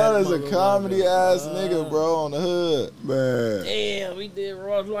around. Blood is a comedy ass nigga, bro, on the hood, man. Damn, we did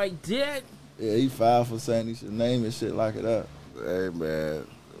Ross like that. Yeah, he filed for saying he should name his shit, lock it up. Hey, man.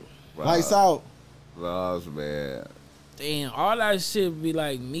 Lights out. Ross, man. Damn, all that shit be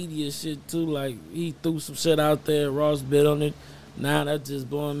like media shit too. Like he threw some shit out there, Ross bid on it. Now that's just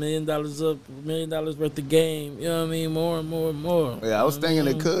blowing $1 million up, $1 million worth of game. You know what I mean? More and more and more. Yeah, I was thinking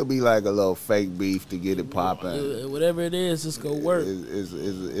it could be like a little fake beef to get it popping. Whatever it is, it's gonna work.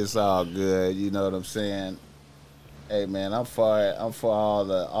 It's all good. You know what I'm saying? Hey man, I'm for all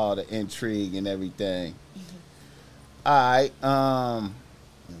the intrigue and everything. All right, let me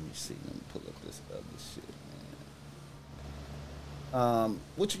see. Let me pull up this other shit, man.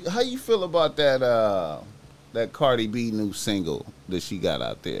 How you feel about that Cardi B new single that she got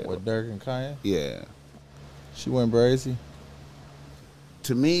out there with Dirk and Kanye? Yeah, she went brazy.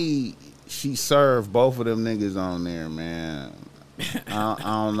 To me, she served both of them niggas on there, man. I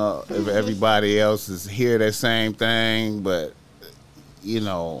don't know if everybody else is hear that same thing, but she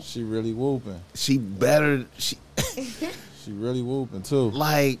really whooping. She better. She really whooping too.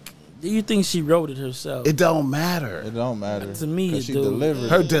 Like Do you think she wrote it herself? It don't matter. It don't matter. To me, 'Cause it she do. delivered.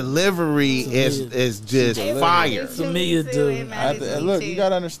 Her it. delivery To me, is just delivered. fire. To me, it do. And look, you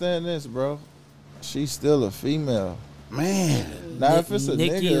gotta understand this, bro. She's still a female. Man, Now, if it's a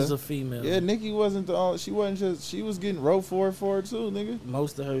Nikki nigga, is a female. yeah, Nikki wasn't the only. She wasn't just. She was getting wrote for it too, nigga.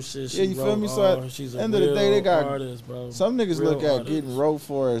 Most of her shit, she Yeah, you feel wrote me? So all. at She's a end of the day, they real got- artist, bro. Some niggas Real look at artist. getting wrote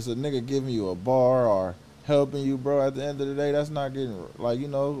for as a nigga giving you a bar or helping you, bro. At the end of the day, that's not getting like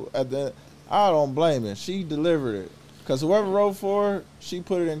At the, I don't blame it. She delivered it, cause whoever wrote for her, she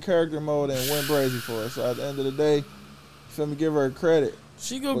put it in character mode and went crazy for it. So at the end of the day, you feel me? Give her credit.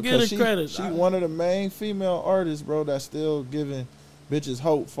 She gonna Because get her credit. She one of the main female artists, bro, that's still giving bitches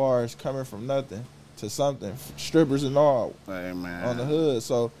hope far as coming from nothing to something. Strippers and all hey man. on the hood.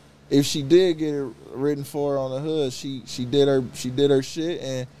 So if she did get it written for her on the hood, she did her shit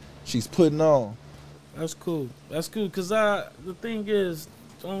and she's putting on. That's cool. That's cool. Cause the thing is,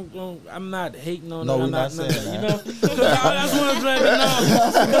 I'm not hating on No, her. we're I'm not saying that. You know, 'cause that's what I'm trying to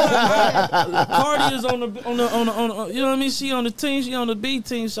know. Cardi is on the, you know what I mean? She on the team. She on the B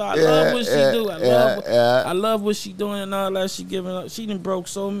team. So I love what she do. I love what she doing and all that. She giving up. She done broke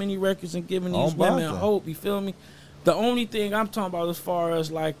so many records and giving these On women Boston. hope. You feel me? The only thing I'm talking about as far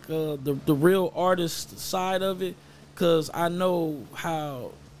as like the real artist side of it, cause I know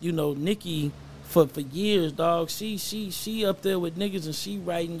how Nikki. For years, dog, she up there with niggas and she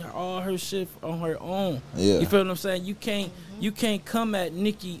writing all her shit on her own. Yeah. You feel what I'm saying? You can't come at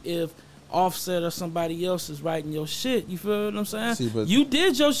Nikki if Offset or somebody else is writing your shit. You feel what I'm saying? See, but- You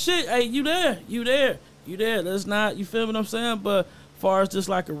did your shit. Hey, you there. Let's not. You feel what I'm saying? But far as just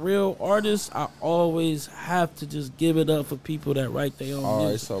like a real artist, I always have to just give it up for people that write their own All right,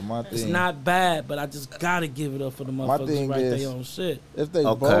 music. so my It's thing, not bad, but I just gotta give it up for the motherfuckers thing who write is- their own shit. if they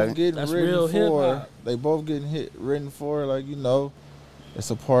Okay. both getting That's real written for, hip-hop. they both getting written for, like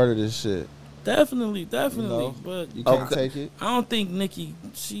it's a part of this shit. Definitely, know, but You can't Okay. take it. I don't think Nikki.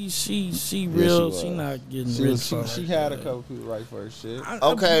 She she real. was. She not getting She rich. was, for she it. had a couple people write for her shit.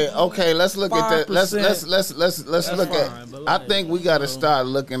 Okay, let's look at that. Let's 5%. let's look fine, at. but I like, think we got to you know. start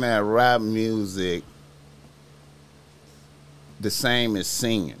looking at rap music the same as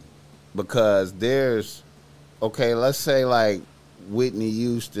singing, because there's let's say like Whitney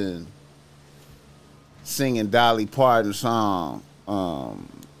Houston singing Dolly Parton's song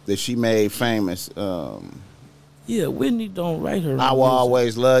that she made famous. Yeah, Whitney don't write her own I will music.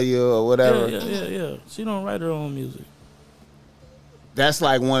 always love you or whatever. Yeah. She don't write her own music. That's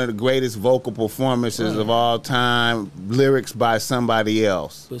like one of the greatest vocal performances of all time. Lyrics by somebody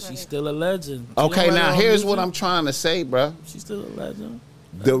else. But she's still a legend. She don't Okay, write now her own here's what music. I'm trying to say, bro. She's still a legend.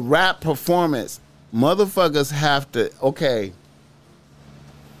 The rap performance, motherfuckers have to. Okay,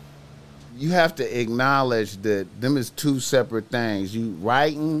 you have to acknowledge that them is two separate things. You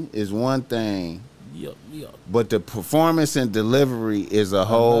writing is one thing, Yeah. but the performance and delivery is a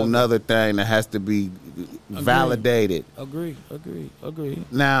whole nother thing that has to be validated. Agree.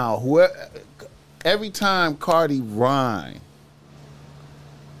 Now, every time Cardi rhyme,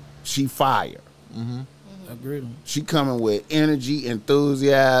 she fire. Agree. She coming with energy,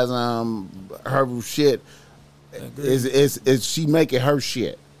 enthusiasm, her shit. Is she making her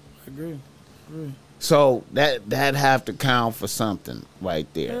shit? Agree. So that have to count for something right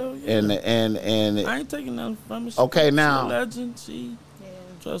there. Hell yeah. And I ain't taking nothing from her. Okay, She now- a legend.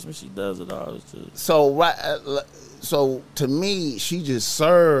 Trust me, she does it all. It's just, so so to me, she just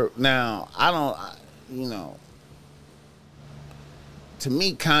served. Now to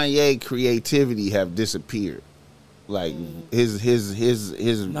me, Kanye creativity have disappeared. Like his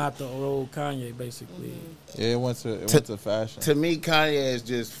not the old Kanye, basically. Yeah, it went to fashion. to me, Kanye is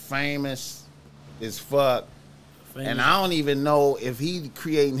just famous as fuck. Famous. And I don't even know if he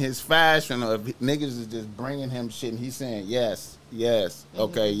creating his fashion or if niggas is just bringing him shit and he's saying yes,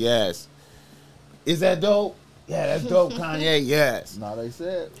 okay, yes. Is that dope? Yeah, that's dope, Kanye, yes. No, they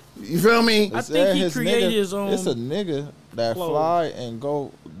said. You feel me? I They think said he his created nigga- his own It's a nigga that clothes. fly and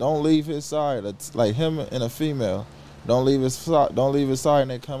go. Don't leave his side. It's like him and a female. Don't leave his side. Don't leave his side.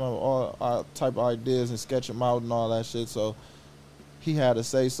 And they come up with all type of ideas and sketch them out and all that shit. So he had to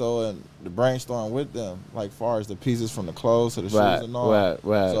say so and the brainstorm with them, like far as the pieces from the clothes to the Right, shoes and all.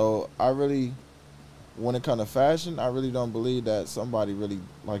 right. So I really, when it comes to fashion, I really don't believe that somebody really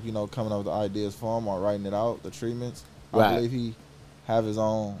like coming up with the ideas for him or writing it out, the treatments. Right. I believe he have his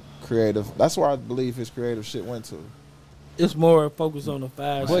own creative. That's where I believe his creative shit went to. It's more focused on the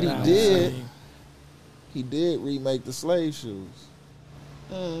fashion. But he now. did. He did remake the slave shoes.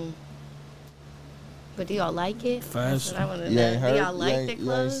 But do y'all like it? That's Fashion. what I want to You know. ain't Do heard? y'all like the You ain't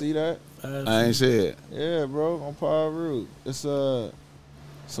clothes? see that? Fashion. I ain't see it. Yeah, bro, on Power Root. It's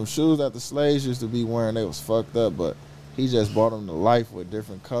some shoes that the slaves used to be wearing. They was fucked up, but he just brought them to life with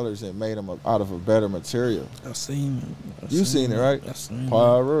different colors and made them out of a better material. I seen it. You seen it, right? I seen it.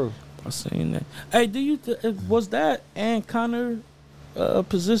 Pyro. I seen that. Hey, do you was that and Connor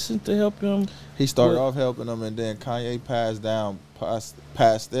position to help him? He started What? off helping them, and then Kanye passed down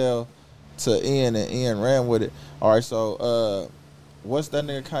Pastel to Ian, and Ian ran with it. All right, so what's that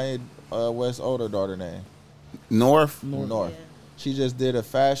nigga Kanye West's older daughter name? North. North. Yeah. She just did a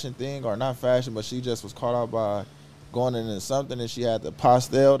fashion thing, or not fashion, but she just was caught out by going into something, and she had the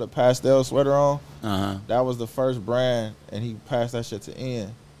pastel sweater on. That was the first brand, and he passed that shit to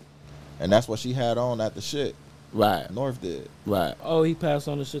Ian, and that's what she had on at the shit. Right. North did. Right. Oh, he passed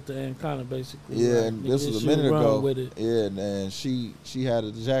on the shit to Ann Connor, basically. Yeah, right? and this Nigga, was she a minute run ago. With it. Yeah, and she had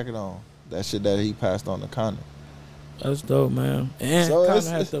a jacket on. That shit that he passed on to Connor. That's dope, man. And So Connor it's-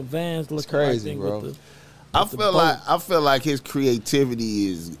 had the Vans looking crazy, like bro. with the, I the feel like his creativity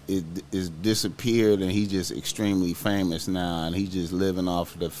is disappeared, and he just extremely famous now, and he just living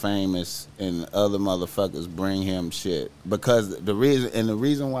off the famous, and other motherfuckers bring him shit. Because the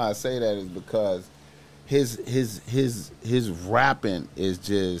reason why I say that is because his rapping is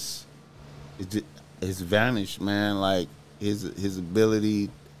just it's vanished, man. Like his ability,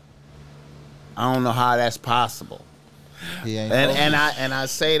 I don't know how that's possible. He ain't. And I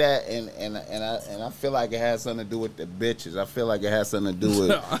say that and I feel like it has something to do with the bitches. I feel like it has something to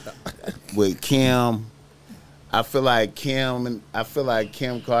do with Kim. I feel like Kim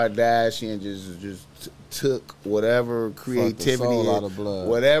Kardashian just took whatever creativity, soul out of blood.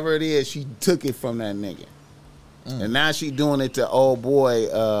 whatever it is, she took it from that nigga. And now she doing it to old boy.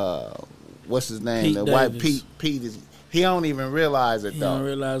 What's his name? Pete the white Davis. Pete is. He don't even realize it He though. don't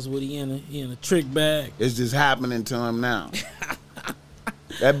realize what he in a trick bag. It's just happening to him now.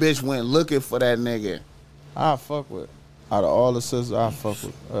 That bitch went looking for that nigga. I fuck with. Out of all the sisters, I fuck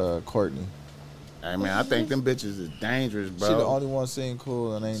with Courtney. Hey man, I think them bitches is dangerous, bro. She the only one seen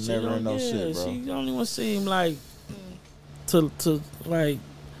cool and ain't She never in don't- no shit, bro. She the only one seem like to like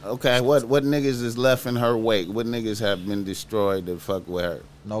Okay, what niggas is left in her wake? What niggas have been destroyed to fuck with her?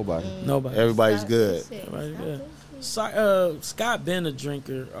 Nobody. nobody. Everybody's good. Everybody good. Scott been a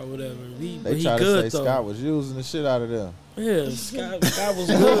drinker or whatever. He They try to good say though. Scott was using the shit out of them. Yeah, Scott was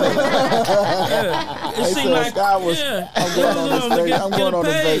good. Yeah. It They seemed said like Scott was. yeah. I'm going on this, Get- I'm get going on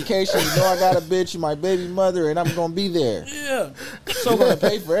this paid. vacation. You know I got a bitch, my baby mother, and I'm gonna be there. Yeah. So gonna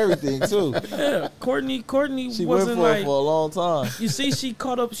pay for everything too. Yeah. Courtney She went wasn't for like it for a long time. you see, she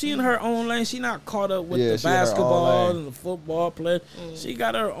caught up. She in her own lane. She not caught up with Yeah, the she in her own basketball lane. and the football play. She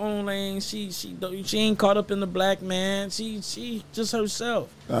got her own lane. She ain't caught up in the black man. She just herself.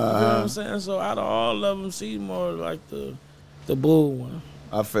 You know what I'm saying? So out of all of them, she's more like the bull one.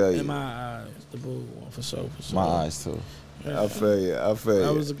 I feel In you. my eyes, the bull one for sure. My eyes too. I feel you.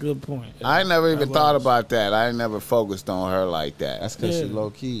 That was a good point. I never even That thought was. about that. I never focused on her like that. That's because she Yeah. low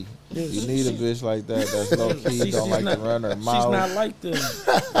key. Yeah, You need a bitch like that that's low key, She's don't like not- to run her She's mouth, not like them.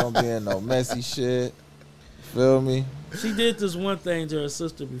 don't be in no messy shit. Feel me? She did this one thing to her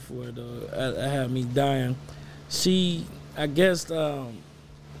sister before, though. I had me dying. I guess,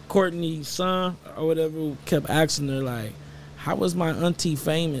 Courtney's son or whatever kept asking her, like, how was my auntie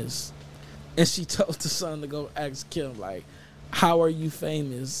famous? And she told the son to go ask Kim, like, how are you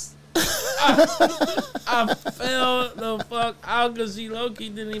famous? I fell the fuck out because she low-key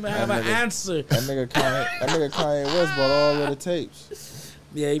didn't even have an nigga- answer. That nigga Kanye West bought all of the tapes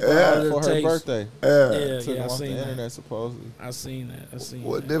Yeah, he brought all the for her tapes. birthday. Yeah, Took yeah, I him off the seen that. internet supposedly. I seen that.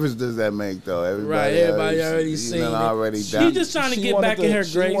 What difference does that make though? Right, everybody already seen it. Already She done. just trying to She get wanted back in her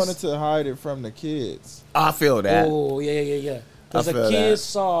She grace. wanted to hide it from the kids. I feel that. Oh, yeah. Because I the feel kids that.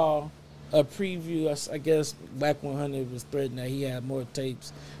 saw a preview. I guess Black 100 was threatening that he had more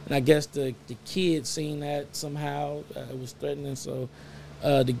tapes. And I guess the kids seen that somehow. It was threatening. So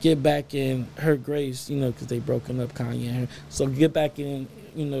to get back in her grace, because they broken up, Kanye and her. So get back in,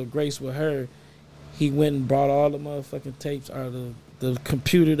 grace with her, he went and brought all the motherfucking tapes out of the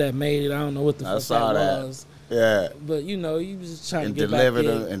computer that made it. I don't know what the I fuck saw that. was. Yeah. But, he was just trying And to get delivered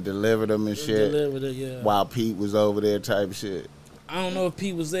back them in. and delivered them and shit. Delivered it, yeah. While Pete was over there, type shit. I don't know if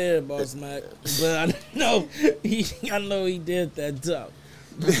Pete was there, Boss Mac, but I know he did that tough.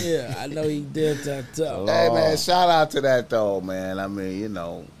 Yeah, I know he did that tough. Hey man, shout out to that though, man. I mean,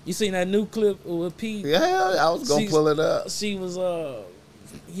 You seen that new clip with Pete? yeah, I was gonna pull it up. She was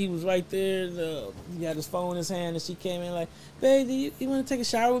he was right there. He had his phone in his hand, and she came in like, "Babe, do you want to take a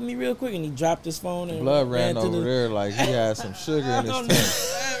shower with me real quick?" And he dropped his phone and Blood ran to over the, there like he had some sugar in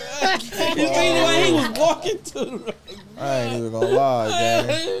his tank. You see the way he was walking to the I ain't even gonna lie,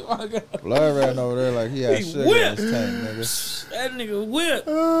 gang. Oh my God. Blood ran over there like he had He sugar in whipped. his tank, nigga. That nigga whip.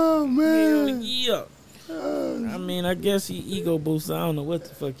 Oh Hell man. yeah. I mean, I guess he ego boosts. I don't know what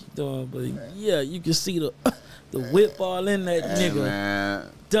the fuck he doing, but yeah, you can see the whip all in that Hey, nigga. man.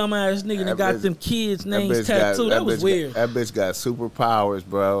 Dumbass nigga that That got bitch- them kids' That names bitch got- tattooed. That was bitch weird. That bitch got superpowers,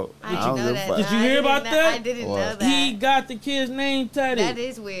 bro. I don't didn't give know a that. fuck. Did you I hear didn't about know- that? I didn't What? know that. He got the kid's name tattooed. That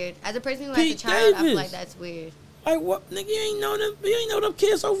is weird. As a person who has Pete a child, I feel Davis. like that's weird. Like what, nigga? You ain't know them. You ain't know them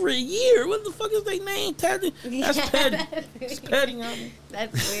kids over a year. What the fuck is their name tattooed? That's petty. It's petty, homie.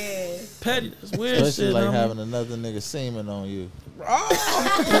 That's weird. Petty. That's weird Especially shit, like homie. having another nigga semen on you.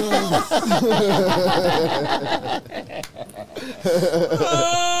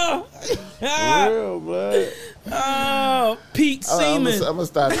 Oh, Real blood. oh, Pete I'm Seaman. gonna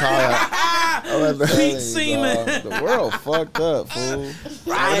start calling. Pete Dog, Seaman. the world fucked up, fool.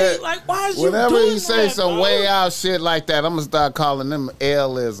 Right? Like, why is you Whenever doing he say that, some bro? way out shit like that, I'm gonna start calling them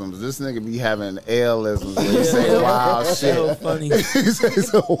L-isms. This nigga be having L-isms where he say wild Hell shit. funny. He say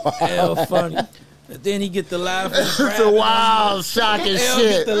some wild, Hell funny. And then he get the laughing. and it's grabbing a on wild, shocking you. Hell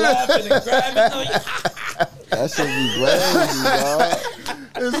shit. get the laughing and grabbing on you. That shit be crazy, dog.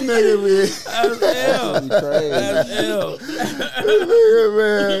 This nigga be, That's hell. Be crazy. That's hell. this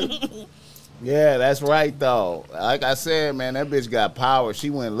nigga, man. Yeah, that's right though. Like I said, man, that bitch got power. She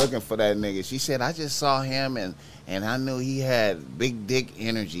went looking for that nigga. She said, I just saw him and I knew he had big dick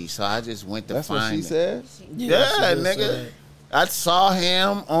energy, so I just went to That's what find she him. said. Yeah, she did say nigga. that. I saw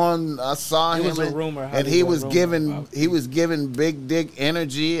him on. I saw It him, was a and- rumor, and he Hollywood was rumor giving about- he was giving big dick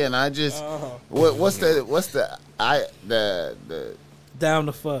energy, and I just what's the Down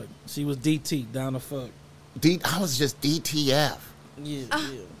the fuck. She was DT. Down the fuck. I was just DTF. Yeah.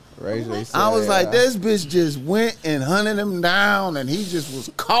 Ray J said, I was like, this bitch just went and hunted him down, and he just was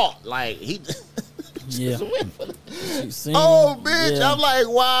caught. Like he. Yeah. She seen Oh, him. bitch! Yeah. I'm like,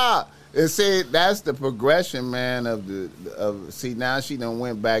 wow. And see, that's the progression, man. See, now she done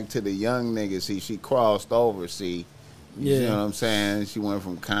went back to the young nigga. See, she crossed over. See, you Yeah. know what I'm saying? She went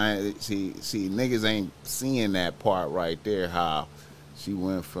from see, niggas ain't seeing that part right there. How she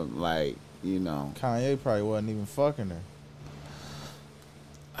went from like, you know, Kanye probably wasn't even fucking her.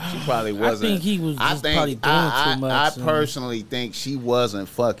 she probably wasn't. I think he was I just think- probably doing I, too much. I and personally think she wasn't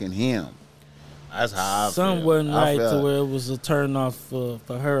fucking him. That's how I Some feel. wasn't I right feel- to where it was a turn off for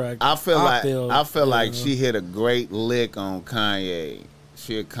her. I feel like you know. she hit a great lick on Kanye.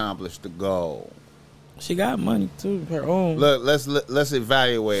 She accomplished the goal. She got money too, her own. Look, let's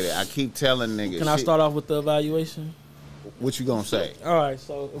evaluate it. I keep telling niggas. Can I start off with the evaluation? What you gonna say? All right,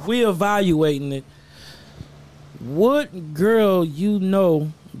 so if we evaluating it, what girl you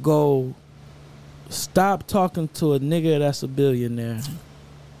know go stop talking to a nigga that's a billionaire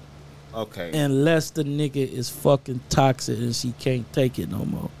Okay. unless the nigga is fucking toxic and she can't take it no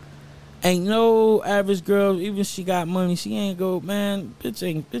more? Ain't no average girl, even if she got money, she ain't go, man,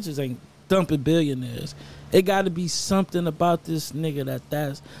 bitches ain't dumping billionaires. It got to be something about this nigga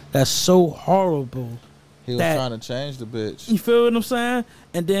that's so horrible. He was That- trying to change the bitch. You feel what I'm saying?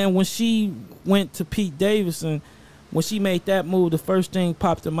 And then when she went to Pete Davidson, when she made that move, the first thing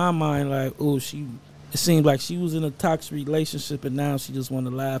popped in my mind like, oh, it seemed like she was in a toxic relationship and now she just want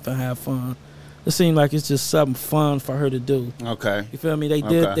to laugh and have fun. It seemed like it's just something fun for her to do. Okay. You feel me?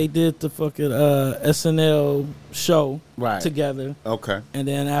 Okay. They did the fucking SNL show Right. together, Okay. and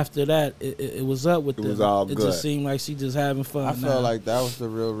then after that, it was up with It them. was all It good. just seemed like she just having fun. I now. felt like that was the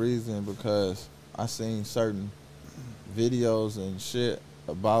real reason because I seen certain videos and shit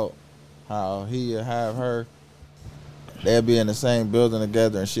about how he'd have her. They'd be in the same building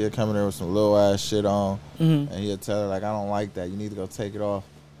together and she'd come in there with some little ass shit on Mhm. and he'd tell her like, I don't like that. You need to go take it off.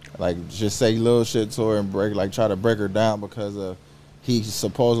 Like just say little shit to her and try to break her down because of he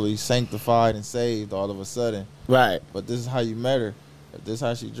supposedly sanctified and saved all of a sudden. Right. But this is how you met her. If this is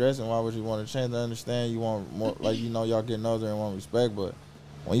how she dressing, why would you want to change? I understand you want more, like, you know, y'all getting older and want respect, but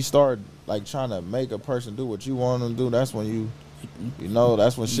when you start like trying to make a person do what you want them to do, that's when you know,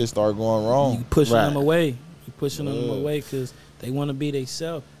 that's when shit start going You wrong. pushing Right. them away. You pushing them Yeah. away because they want to be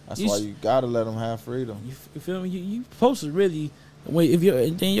themselves. That's why you gotta let them have freedom. You feel me? You supposed to really wait if you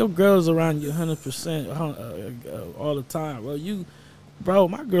then your girl's around you 100% all the time. Bro,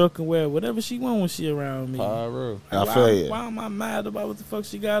 my girl can wear whatever she want when she around me. Pyro. I feel you. Why am I mad about what the fuck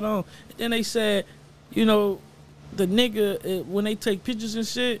she got on? And then they said, you know, the nigga when they take pictures and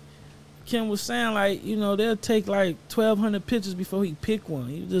shit. Kim was saying like, you know, they'll take like 1,200 pictures before he pick one.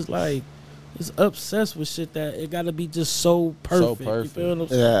 He just like. Is obsessed with shit that it got to be just so perfect. You feel what I'm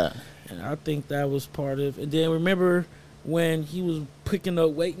saying? Yeah. And I think that was part of. And then remember when he was picking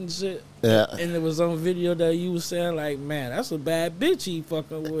up weight and shit Yeah. And it was on video that you was saying like, man, that's a bad bitch he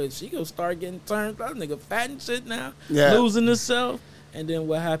fucking with. She gonna start getting turned up, nigga, fat and shit now, Yeah. losing herself. And then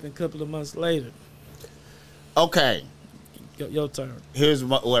what happened a couple of months later? Okay, Your turn. here's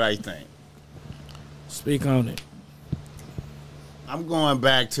what I think. Speak on it. I'm going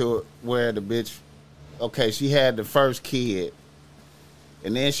back to where the bitch, okay, she had the first kid,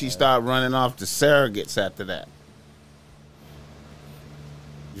 and then she started running off the surrogates after that.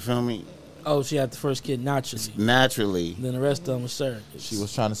 You feel me? Oh, she had the first kid naturally. Naturally, Then the rest of them were surrogates. She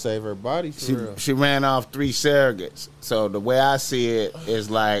was trying to save her body for real. she ran off 3 surrogates. So the way I see it is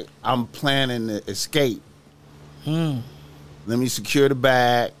like I'm planning to escape. Let me secure the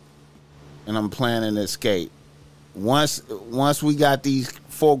bag, and I'm planning to escape. Once we got these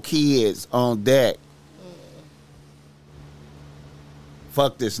 4 kids on deck,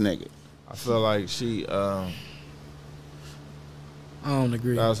 fuck this nigga. I feel like she I don't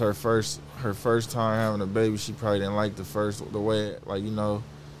agree. that was her first time having a baby. She probably didn't like the way, like, you know,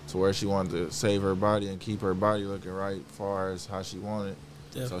 to where she wanted to save her body and keep her body looking right as far as how she wanted.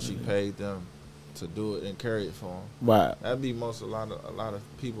 So she Definitely. paid them to do it and carry it for them. Right, That'd be a lot of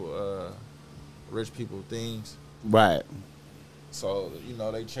people, rich people things. right. So, you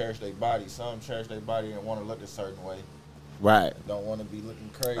know, they cherish their body. Some cherish their body and want to look a certain way. Right. Don't want to be looking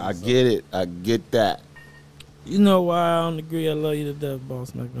crazy. I get it. I get that. You know why I don't agree? I love you to death,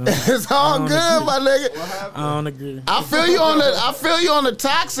 boss man. It's all don't good, agree. my nigga. What happened? I don't agree. I feel you on the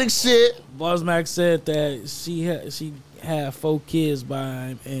toxic shit. Boss Mac said that she had 4 kids by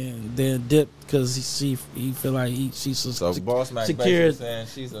him and then dipped because he feel like she's So Boss Mac basically secured. saying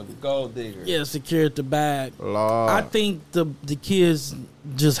she's a gold digger. Yeah, secured the bag. Lord. I think the kids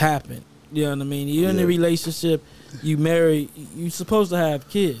just happened. You know what I mean? You're in a Yeah. relationship, you marry, you supposed to have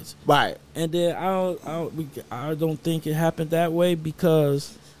kids, Right. and then I don't think it happened that way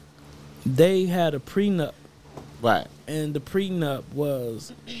because they had a prenup, Right. and the prenup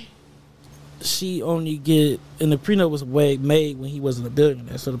was she only get, and the prenup was made when he wasn't a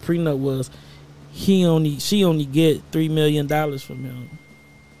billionaire. So the prenup was she only get $3 million from him.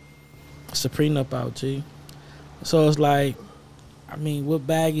 It's a prenup out, G. So it's like, I mean, what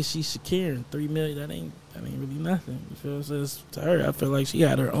bag is she securing? $3 million. That ain't really nothing. You feel? So it's, to her, I feel like she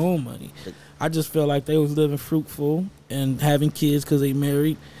had her own money. I just feel like they was living fruitful and having kids because they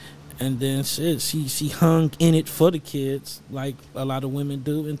married. And then shit, she hung in it for the kids like a lot of women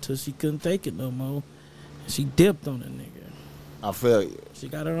do until she couldn't take it no more. She dipped on a nigga. I feel you. She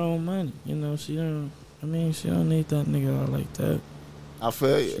got her own money. You know, she don't need that nigga out like that. I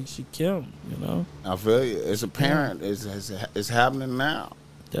feel you. She killed him, you know? I feel you. It's apparent. It's happening now.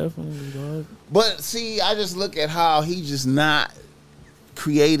 Definitely, dog. But see, I just look at how he just not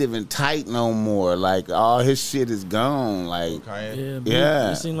creative and tight no more. Like all his shit is gone. Like Kanye. Yeah,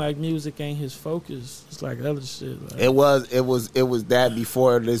 Yeah. It seems like music ain't his focus. It's like other shit. Like, it was that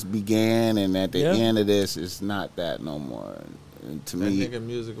before this began, and at the Yeah. end of this, it's not that no more. And to That me, nigga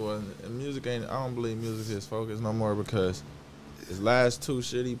music ain't. I don't believe music is his focus no more because his last 2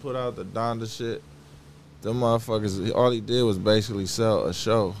 shit he put out, the Donda shit, them motherfuckers, all he did was basically sell a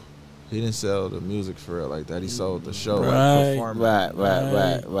show. He didn't sell the music for real like that. He sold the show, Right. like performing.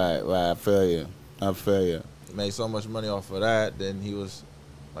 right. I feel you. He made so much money off of that. Then he was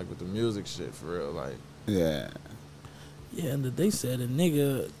like with the music shit for real, like. Yeah. yeah, and they said a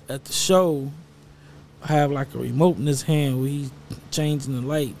nigga at the show have like a remote in his hand where he's changing the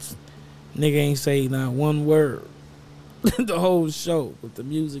lights. Nigga ain't say not one word the whole show, but the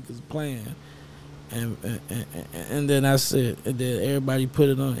music is playing. And then that's it. And then everybody put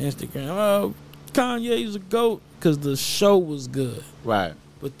it on Instagram. Oh, Kanye's a GOAT because the show was good. Right.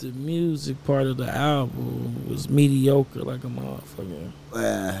 But the music part of the album was mediocre like a motherfucker.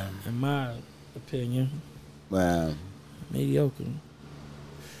 Well, In my opinion, well. mediocre.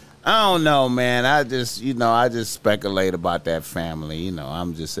 I don't know, man. I just speculate about that family. You know,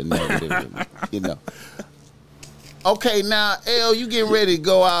 I'm just a negative, you know. Okay, now, L, you getting ready to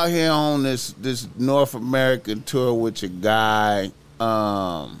go out here on this North American tour with your guy.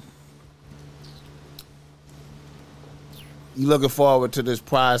 You looking forward to this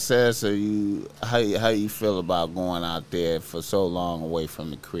process, or how you feel about going out there for so long away from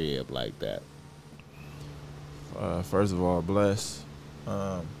the crib like that? First of all, bless.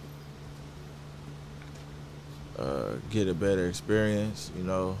 Get a better experience, you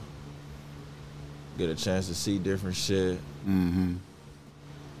know. Get a chance to see different shit. Mm-hmm.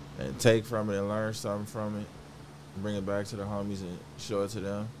 And take from it and learn something from it. Bring it back to the homies and show it to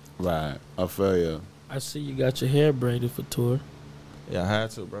them. Right. I feel you. I see you got your hair braided for tour. Yeah, I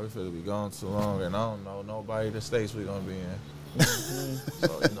had to, bro. We feel to be gone too long, and I don't know nobody the states we gonna be in.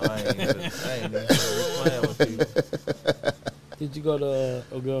 So, you know, I ain't even playing with people. Did you go to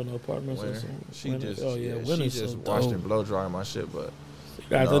a girl in the apartments or Winter. something? She just, Winter she just washed and blow dry my shit, but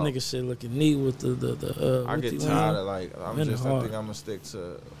got no. that nigga shit looking neat with the I get tired of like I Winter think hard. I'm gonna stick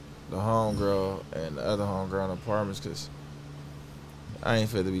to the homegirl and the other homegirl in the apartments because I ain't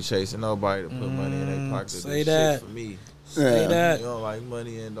fit to be chasing nobody to put money in their pocket. Say This that. shit for me. Say that. You don't like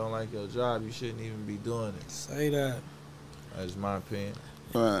money and don't like your job, you shouldn't even be doing it. Say that. That's my opinion.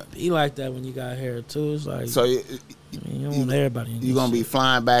 Be like that when you got hair too. It's like So I mean, you don't want everybody. In you gonna be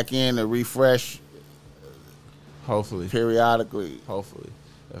flying back in to refresh Hopefully. periodically. Hopefully.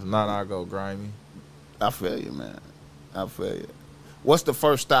 If not, I'll go grimy. I feel you, man. I feel you. What's the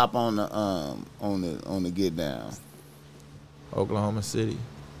first stop on the get down? Oklahoma City.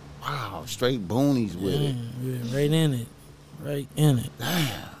 Wow, straight boonies with it. Yeah, right in it. Right in it.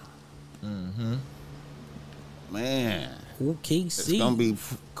 Damn, Mm-hmm. man. OKC. It's gonna be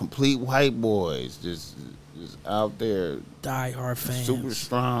complete white boys just out there, Die hard fans. super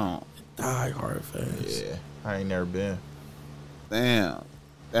strong. Die hard fans. Yeah. I ain't never been. Damn.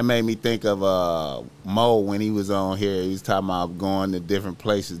 That made me think of Mo when he was on here. He was talking about going to different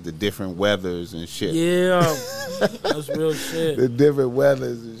places, the different weathers and shit. Yeah, that's real shit. The different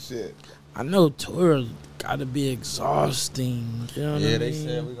weathers and shit. I know tour gotta be exhausting. You know what I Yeah, mean? they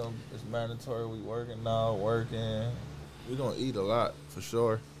said it's mandatory. We working now, working. We gonna eat a lot for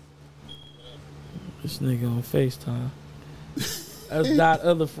sure. This nigga on FaceTime. That's that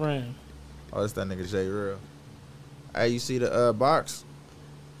other friend. Oh, that's that nigga J Real. Hey, you see the box?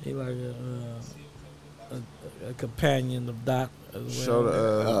 He like a companion of Dot as well. Show the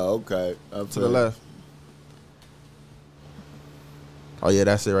Oh, okay. Up to the left. Oh yeah,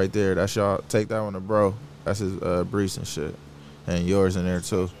 that's it right there. That's y'all. Take that one to bro. That's his Brees and shit, and yours in there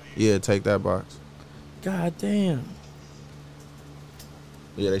too. Yeah, take that box. God damn.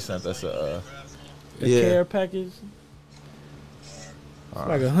 Yeah, they sent us The yeah. care package. It's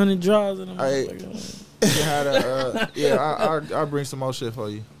like 100 draws in them. Hey. You had a I'll bring some more shit for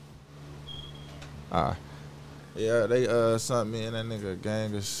you. Yeah, they sent me and that nigga a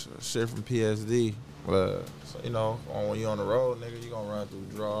gang of shit from PSD. So, you know, when you on the road, nigga, you gonna run through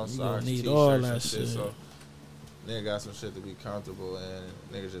draws, You gonna socks, need t-shirts, all and that shit. shit. So, nigga got some shit to be comfortable in.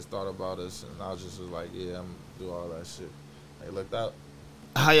 Nigga just thought about us, and I was just like, yeah, I'm gonna do all that shit. They looked out.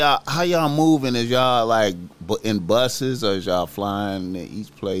 How y'all moving? Is y'all like in buses or is y'all flying to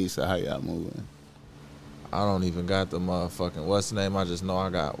each place or how y'all moving? I don't even got the motherfucking what's the name. I just know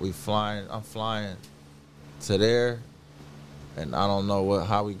I'm flying to there, and I don't know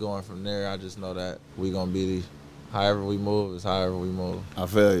how we going from there. I just know that we gonna be however we move is however we move. I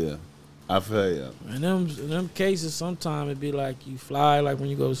feel you. In them cases, sometimes it be like you fly, like when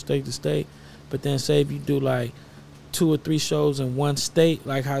you go state to state, but then say if you do like 2 or 3 shows in one state,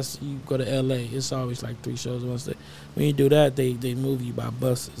 like how you go to LA, it's always like 3 shows in one state. When you do that, they move you by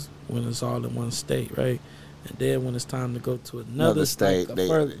buses when it's all in one state, right? And then when it's time to go to another state, they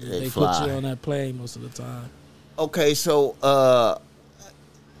they fly. put you on that plane most of the time. Okay, so I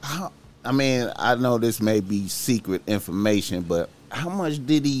mean, I know this may be secret information, but how much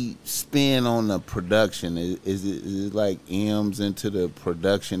did he spend on the production? Is it like M's into the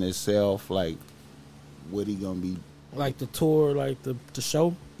production itself? Like, what he gonna be? Like the tour, like the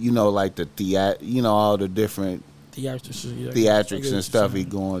show, You know, like the all the different theatrics and stuff he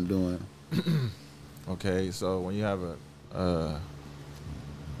doing. Okay, so when you have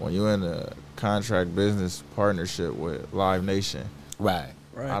when you're in a contract business partnership with Live Nation, Right.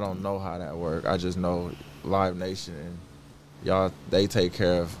 I don't know how that works. I just know Live Nation and y'all, they take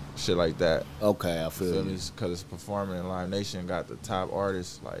care of shit like that. Okay, I feel you. Because it's performing in Live Nation, got the top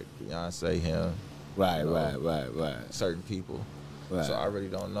artists like Beyonce, him, Right, you know, right. certain people. Right. So I really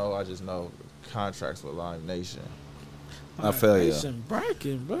don't know. I just know contracts with Live Nation. I feel you.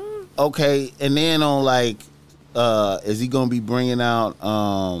 Bracken, bro. Okay, and then on like, is he gonna be bringing out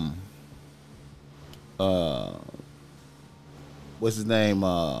what's his name?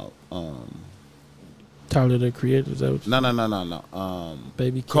 Tyler the Creator, is that what you No.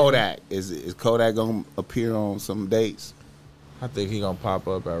 Baby Kim? Kodak. Is Kodak gonna appear on some dates? I think he gonna pop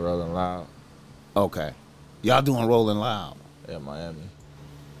up at Rolling Loud Okay, y'all doing Rolling Loud? in Miami.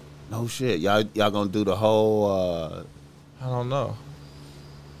 No shit, y'all gonna do the whole? I don't know.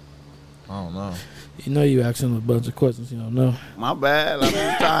 You know you asking a bunch of questions you don't know. My bad.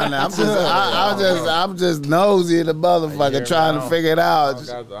 I'm just nosy in the motherfucker trying to figure it I out. don't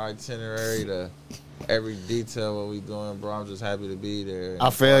got the itinerary to every detail what we doing, bro. I'm just happy to be there. I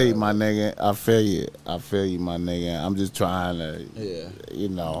feel you, my nigga. I feel you, my nigga. I'm just trying to, you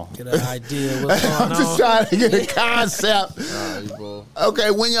know, Get an idea of what's going I'm just trying to get a concept. Nah, you both.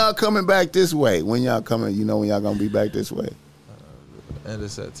 Okay, when y'all coming back this way? When y'all coming? You know when y'all gonna be back this way? End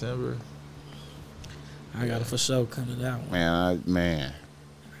of September. I got to for sure come to that one. Man.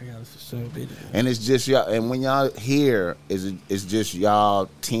 I got to for sure be there. And it's just y'all. And when y'all here, it's just y'all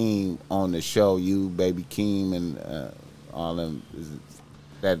team on the show. You, Baby Keem, and all them.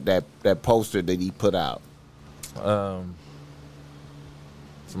 That poster that he put out. From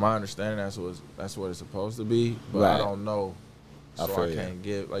my understanding, that's what it's supposed to be, but Right. I don't know, so I feel I you. can't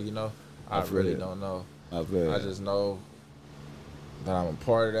give I I feel really you. don't know. I feel I you. just know that I'm a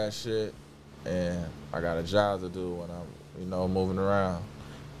part of that shit, and I got a job to do when I'm moving around.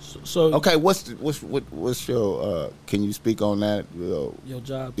 So Okay, what's your? Can you speak on that? your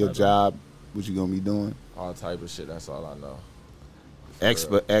job. Your title. job. What you gonna be doing? All type of shit. That's all I know.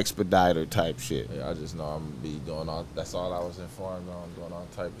 Expediter type shit. Yeah, I just know I'm gonna be doing all. That's all I was informed on. Doing all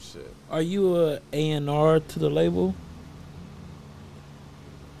type of shit. Are you a A&R to the label?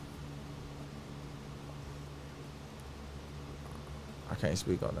 I can't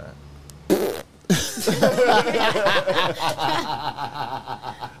speak on that.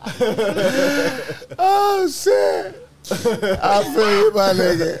 Oh shit! I feel you, my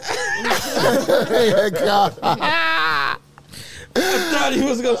nigga. I thought he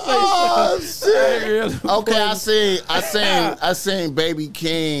was gonna say Oh shit! something. Okay, I seen Baby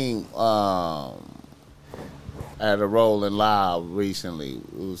King at a Rolling Loud recently.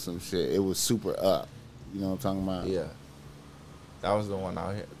 It was some shit. It was super up. You know what I'm talking about? Yeah, that was the one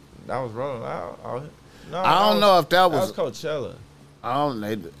out here. That was rolling out here. No, I don't know if that That was was. Coachella.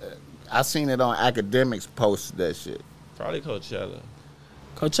 I seen it on Academics posted that shit. Probably Coachella.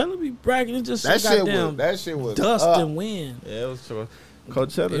 Coachella be bragging. It's just That so shit goddamn was. That shit was dust up. and wind. Yeah, it was true.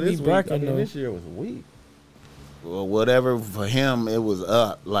 Coachella It be this week. bragging, though. This year was weak. Well, whatever for him, it was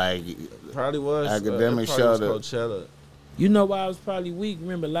up. Like Probably was. Academic it probably show was Coachella. You know why I was probably weak?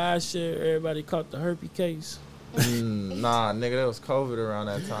 Remember last year, everybody caught the herpes case. Nah, nigga, that was COVID around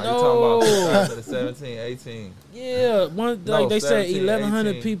that time. No. You talking about 2017, 18. Yeah, one No, like they said, 17, 1100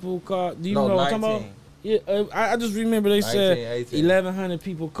 18. people caught. Do you No, know what I'm 19. talking about? Yeah, I just remember they 19, said 18. 1100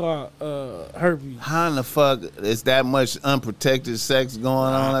 people caught herpes. how in the fuck is that much unprotected sex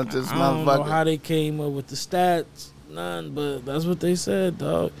going on at this I don't know how motherfucker? they came up with the stats, none, but that's what they said,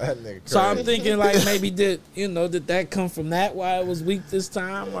 dog. That nigga crazy. So I'm thinking like maybe did that come from that why it was weak this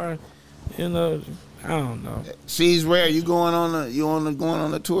time, or I don't know. She's rare. You going on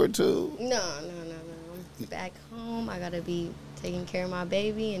the tour too? No. I'm back home. I gotta be taking care of my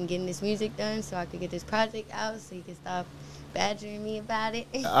baby and getting this music done so I could get this project out so you can stop badgering me about it.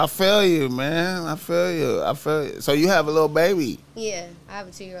 I feel you, man. I feel you. So you have a little baby. Yeah, I have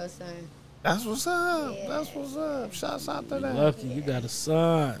a 2-year-old son. That's what's up. Yeah. That's what's up. Shouts out to that. Lucky you got a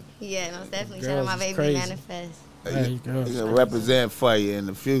son. Yeah, most definitely. Girls Shout out my is baby crazy. Manifest. There you go. He can represent for you in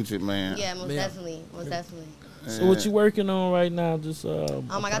the future, man. Yeah, most Yeah. definitely. Most definitely. So what you working on right now? Just I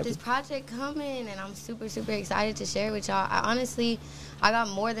got this project coming, and I'm super, super excited to share it with y'all. I got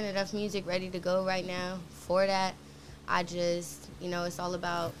more than enough music ready to go right now for that. I just, it's all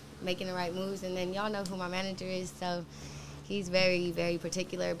about making the right moves, and then y'all know who my manager is, so he's very, very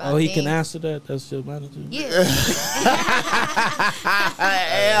particular about Oh, he things. can answer that. That's your manager. Yeah.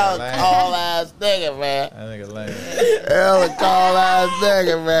 Hell, call ass nigga, man. That nigga lame. Hell, call ass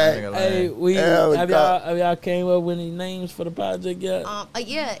nigga, That man. nigga Hey, lame. have y'all came up with any names for the project yet?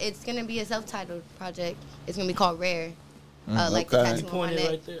 Yeah, it's gonna be a self-titled project. It's gonna be called Rare. Like the Okay. tattoo on my Pointed neck.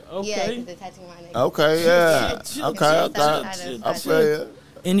 right there. Yeah, Okay. 'cause the tattoo on my neck. Okay, yeah. Shit. Okay. Shit. I feel you.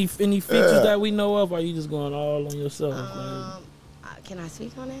 Any features that we know of? Or are you just going all on yourself? Can I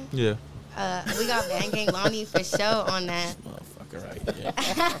speak on it? Yeah. We got Bang Gang Lonnie for sure on that. Motherfucker, right here.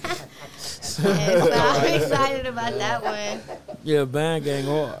 So I'm excited about that one. Yeah, Bang Gang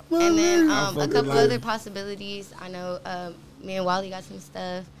hard. And then a fucking couple like other possibilities. I know me and Wally got some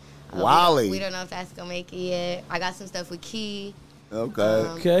stuff. Wally. We don't know if that's gonna make it yet. I got some stuff with Key. Okay.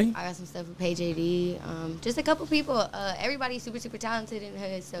 Okay. I got some stuff with Page AD. Just a couple people. Everybody's super, super talented in the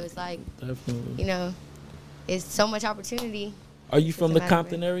hood. So it's like, Definitely. it's so much opportunity. Are you from It's a the matter of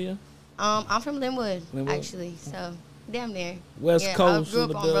Compton area? I'm from Linwood, Linwood? actually. So damn near. West yeah, Coast I grew in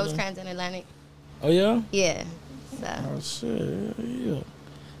the up on building? Rosecrans and Atlantic. Oh yeah. Yeah. So. Oh shit. Yeah.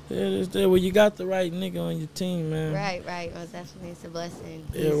 There it is. There. Well, you got the right nigga on your team, man. Right. Most definitely, it's a blessing.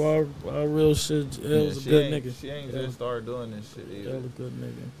 Yeah, well, all real shit. It was a good nigga. She ain't Yeah. just started doing this shit That either. was a good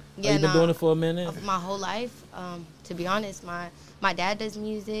nigga. Yeah, you been doing it for a minute? My whole life. To be honest, my dad does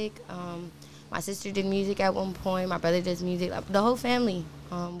music. My sister did music at one point. My brother does music. Like, the whole family.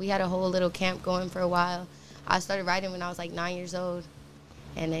 We had a whole little camp going for a while. I started writing when I was like 9 years old,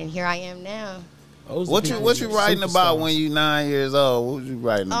 and then here I am now. What you writing about when you 9 years old? What was you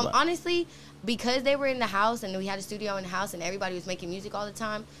writing about? Honestly, because they were in the house and we had a studio in the house and everybody was making music all the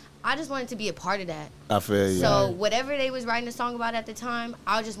time, I just wanted to be a part of that. I feel you. So whatever they was writing a song about at the time,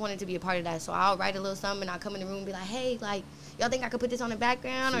 I just wanted to be a part of that. So I'll write a little something and I'll come in the room and be like, hey, like, y'all think I could put this on the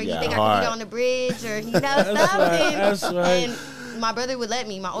background, or you think I could put it on the bridge, or you know, stuff. That's right. And my brother would let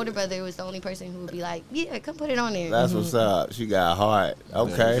me. My older brother was the only person who would be like, yeah, come put it on there. That's what's up. She got a heart.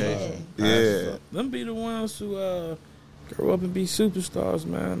 Okay. Yeah. Them be the ones who grow up and be superstars,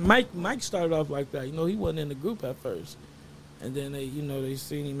 man. Mike started off like that. You know, he wasn't in the group at first. And then they, you know, they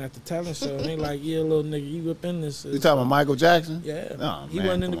seen him at the talent show, and they like, yeah, little nigga, you up in this. You talking about Michael Jackson? Yeah. Oh, he man,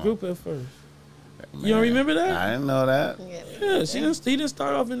 wasn't in the come group at first. Man. You don't remember that? I didn't know that. Yeah, he didn't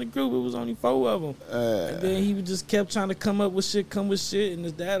start off in the group. It was only 4 of them. And then he just kept trying to come with shit, and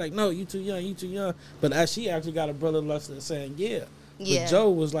his dad like, no, you too young. But she actually got a brother saying, yeah. But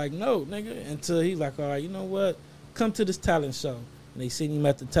Joe was like, no, nigga, until he's like, all right, you know what? Come to this talent show. And they seen him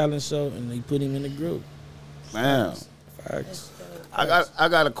at the talent show, and they put him in the group. Man. Facts. I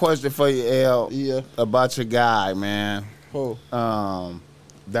got a question for you, L. Yeah. About your guy, man. Who? Dot.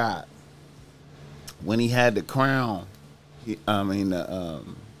 When he had the crown, the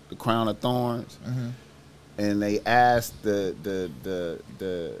crown of thorns, and they asked they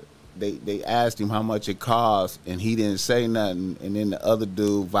asked him how much it cost, and he didn't say nothing, and then the other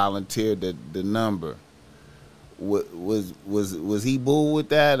dude volunteered the number. Was he bull with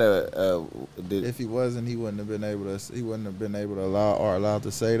that, or if he wasn't, he wouldn't have been able to. He wouldn't have been able to allowed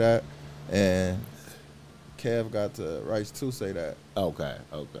to say that, and Kev got the rights to say that. Okay.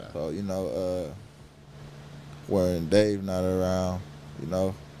 So you know, when Dave not around, you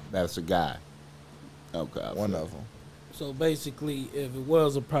know, that's the guy. Okay, one of them. So basically, if it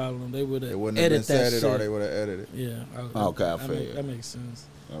was a problem, they would have wouldn't have been said it, or they would have edited it. Yeah. Okay, that makes sense.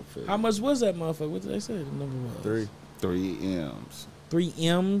 Okay. How much was that motherfucker? What did they say the number was? 3 M's. 3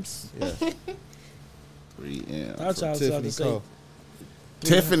 M's? Yes. 3 M's. I thought y'all was to say.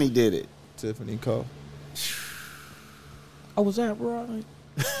 Tiffany did it. Tiffany Cole. Oh, was that right?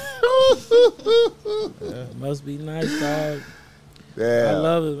 Yeah. Must be nice, dog. Yeah. I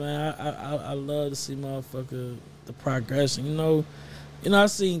love it, man. I love to see motherfucker the progression. You know, I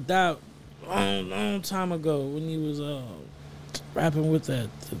seen that long time ago when he was rapping with that.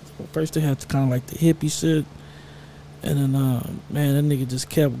 First they had kind of like the hippie shit, and then man, that nigga just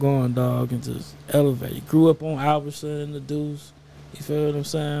kept going, dog, and just elevated. He grew up on Albertson and the Deuce. You feel what I'm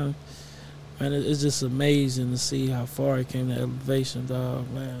saying? Man, it's just amazing to see how far he came to elevation,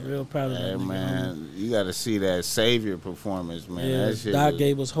 dog. Man, real proud of that nigga. Man, you got to see that Savior performance, man. Yeah, that shit Doc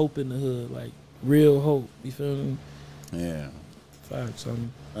gave us hope in the hood, like real hope. You feel me? Yeah. Facts,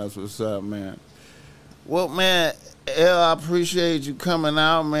 That's what's up, man. Well, man, L, I appreciate you coming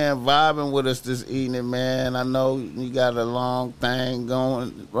out, man, vibing with us this evening, man. I know you got a long thing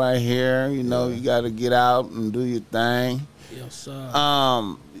going right here. You know, you got to get out and do your thing. Yes,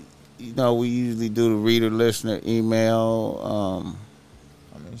 sir. You know, we usually do the reader-listener email.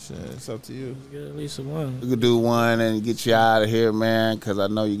 I mean, shit, it's up to you. Let's get at least one. We could do one and get you out of here, man, because I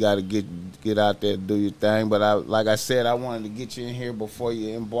know you got to get out there and do your thing. But like I said, I wanted to get you in here before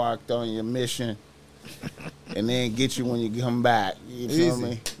you embarked on your mission, and then get you when you come back. You feel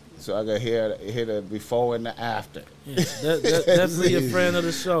me? So I got hear the before and the after. Yeah, definitely a friend of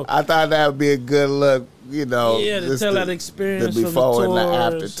the show. I thought that would be a good look, you know. Yeah, to tell that experience the before from the tour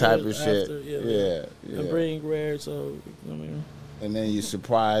and the after type of shit. Yeah. And bring rare, so I mean. And then you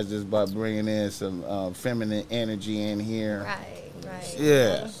surprised us by bringing in some feminine energy in here. Right.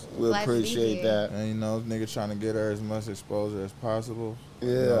 Yeah, we Glad to be appreciate here. that. And you know, nigga trying to get her as much exposure as possible. Yeah.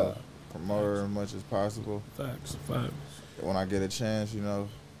 You know, promote her as much as possible. Facts. When I get a chance, you know.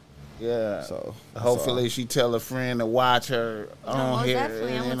 Yeah. So hopefully she tell a friend to watch her on most here.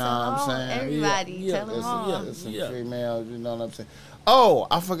 definitely. You I'm know gonna what tell I'm saying? everybody. Tell them all. There's some females, you know what I'm saying? Oh,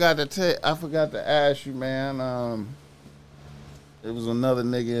 I forgot to ask you, man. There was another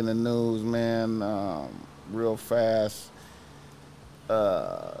nigga in the news, man, real fast.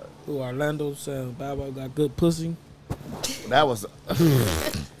 Who Orlando saying Bow Wow got good pussy? That was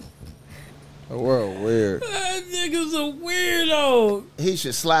the world weird. That nigga's a weirdo. He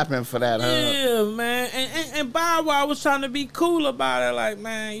should slap him for that, huh? Yeah, man. And Bow Wow was trying to be cool about it. Like,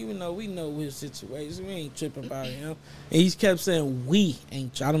 man, even though we know his situation, we ain't tripping about him. And he kept saying, we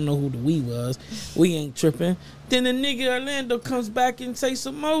ain't, I don't know who the we was. We ain't tripping. Then the nigga Orlando comes back and say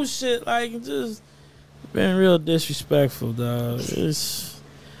some more shit. Like, just been real disrespectful, dog.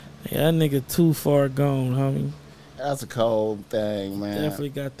 Yeah, that nigga too far gone, homie. That's a cold thing, man. Definitely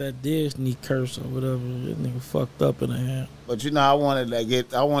got that Disney curse or whatever. That nigga fucked up in the head. But you know, I wanted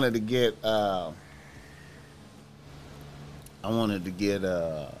to get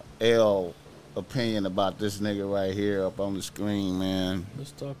L opinion about this nigga right here up on the screen, man.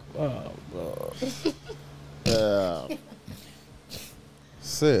 Let's talk about.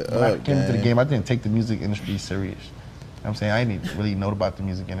 Sit When I up, came into the gang. game, I didn't take the music industry serious. You know what I'm saying? I didn't really know about the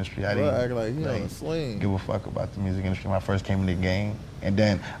music industry. I Bro, didn't act like he on really a swing. give a fuck about the music industry when I first came into the game. And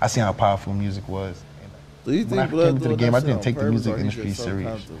then I seen how powerful music was. Do you When I think Blood came into the doing game, that I shit didn't on take the purpose, music or he industry just so serious.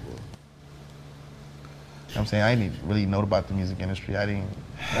 comfortable? You know what I'm saying? I didn't really know about the music industry. I didn't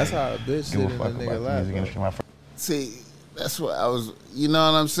That's how a bitch give sit a in fuck the about nigga the lap. music bro. industry when I first. See, that's what I was. You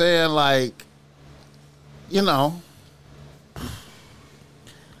know what I'm saying? Like, you know.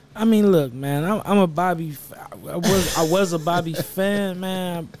 I mean, look, man. I'm a Bobby. I was a Bobby fan,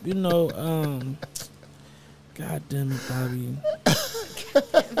 man. You know, God damn it, Bobby.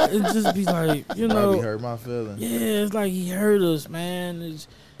 It just be like, you know, Bobby hurt my feelings. yeah, it's like he hurt us, man.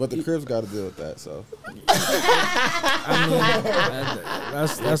 But the Crips got to deal with that, so. I mean,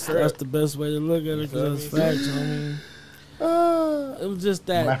 that's the best way to look at it because it's facts. I mean, it was just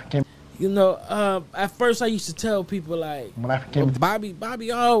When I that, came, you know. At first, I used to tell people like, when I came into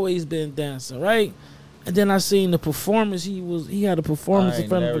Bobby always been dancing, right? And then I seen the performance. He had a performance in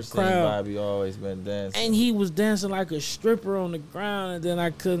front of the crowd, Bobby always been dancing. and he was dancing like a stripper on the ground. And then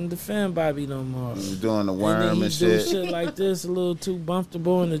I couldn't defend Bobby no more. He was doing the And then worm he and do shit. shit like this, a little too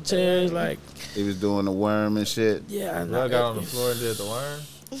comfortable in the chairs. Like, He was doing the worm and shit. yeah, Blood got on the floor and did the worm.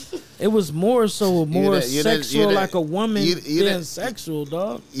 It was more so more you didn't- sexual, you didn't- like a woman you being didn't- sexual,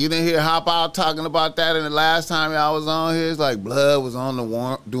 dog. You didn't hear Hop Out talking about that in the last time y'all was on here? It's like Blood was on the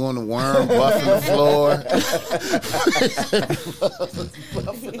worm, doing the worm, buffing the floor.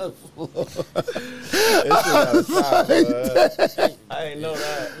 I ain't know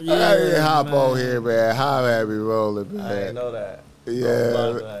that. Hey, Hop man. on here, man. How happy rolling, man. I ain't know that. Yeah,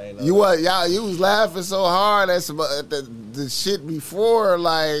 I ain't know you that. was y'all. You was laughing so hard at the shit before,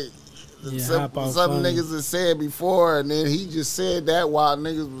 like Yeah, some Hop Out some funny. niggas had said before, and then he just said that while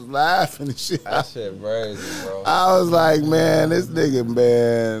niggas was laughing and shit. That shit crazy, bro. I was like, man, this nigga,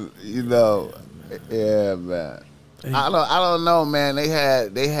 man, you know, yeah, man. I don't know, man. They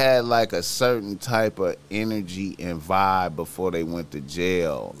had like a certain type of energy and vibe before they went to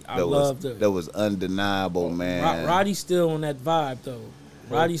jail. I loved it. That was undeniable, man. Roddy's still on that vibe though.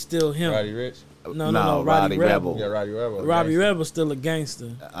 Roddy's still him. Roddy Rich? No, Roddy Rebel. Yeah, Roddy Rebel. Robbie Rebel's still a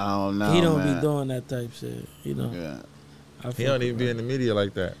gangster. I don't know. He don't man. be doing that type shit. You know. Yeah. I He fuck don't even with be in the media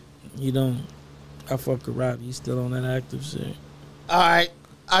like that. Roddy. He don't. I fuck with Roddy. He's still on that active shit. All right.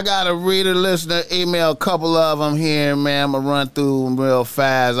 I got a reader, listener, email, a couple of them here, man. I'm going to run through them real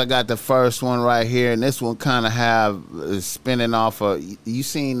fast. I got the first one right here, and this one kind of is spinning off of, you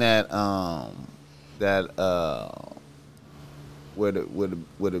seen that, where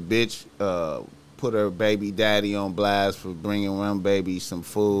the bitch put her baby daddy on blast for bringing one baby some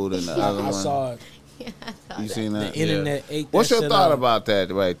food, and the other I one. saw it. You seen The that? internet ate that What's your shit thought up. about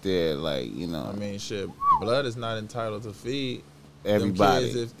that right there? Like, you know, I mean, shit, Blood is not entitled to feed everybody.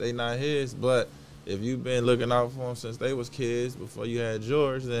 them kids if they not his. But if you've been looking out for them since they was kids before you had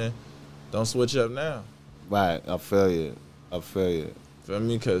George, then don't switch up now. Right, I feel you. Feel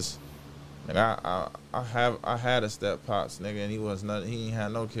me? Cause like I had a step pops nigga, and he ain't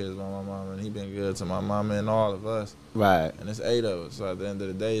had no kids by my mama, and he been good to my mama and all of us, Right. and it's 8 of us. So at the end of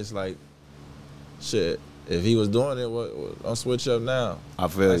the day, it's like, shit. If he was doing it, what don't switch up now. I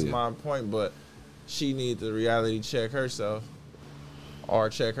feel That's you. my point. But she need to reality check herself, or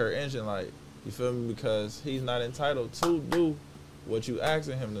check her engine light. You feel me? Because he's not entitled to do what you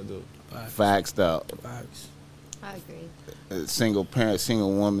asking him to do. Facts though. Facts. I agree. Single parent,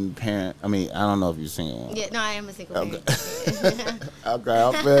 single woman parent. I mean, I don't know if you're single. Woman. Yeah, no, I am a single Okay. parent. Okay,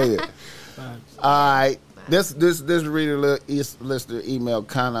 I feel you. Facts. All right. This reader listener email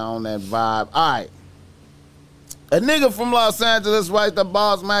kind of on that vibe. All right. A nigga from Los Angeles writes to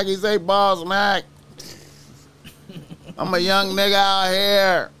Boss Mac. He say, Boss Mac, I'm a young nigga out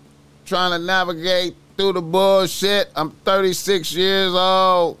here trying to navigate through the bullshit. I'm 36 years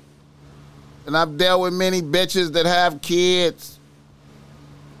old, and I've dealt with many bitches that have kids.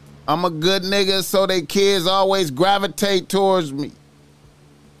 I'm a good nigga, so they kids always gravitate towards me.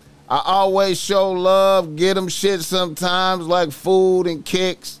 I always show love, get them shit sometimes, like food and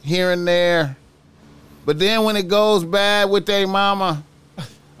kicks here and there. But then when it goes bad with their mama,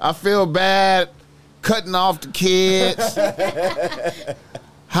 I feel bad cutting off the kids.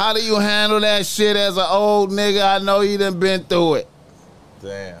 How do you handle that shit as an old nigga? I know you done been through it.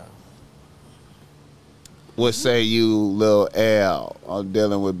 Damn. what say you, Lil L, on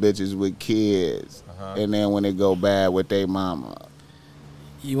dealing with bitches with kids, and then when they go bad with their mama?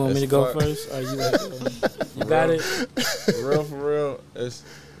 You want me to go first? Or you got it? For real, it's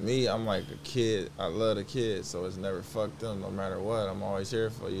me. I'm like a kid. I love the kids, so it's never fuck them. No matter what, I'm always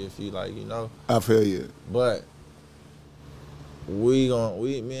here for you. If you like, you know. I feel you. But me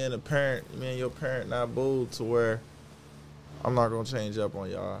and your parent not boo to where I'm not gonna change up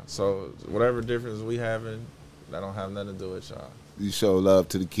on y'all. So whatever difference we having, that don't have nothing to do with y'all. You show love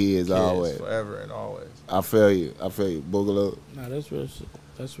to the kids always. Forever and always. I feel you. Boogaloo. Nah, that's real shit.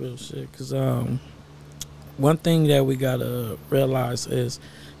 That's real shit. Cause one thing that we gotta realize is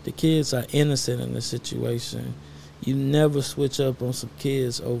the kids are innocent in the situation. You never switch up on some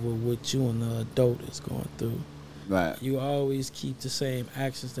kids over what you and the adult is going through. Right. You always keep the same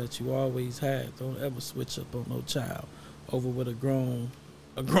actions that you always had. Don't ever switch up on no child over what a grown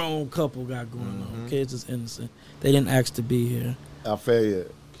couple got going on. Kids is innocent. They didn't ask to be here. I feel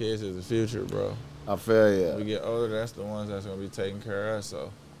you. Kids is the future, bro. I feel you. When we get older, that's the ones that's gonna be taking care of us.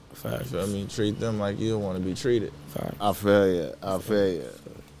 So, Facts. you feel me? Treat them like you want to be treated. Facts. I feel you.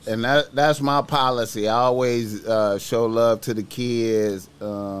 And that's my policy. I always show love to the kids.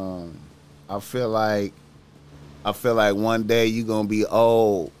 I feel like one day you gonna be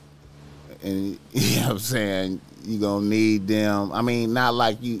old, and you know what I'm saying, you gonna need them. I mean, not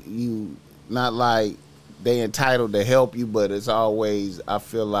like you not like they entitled to help you, but it's always, I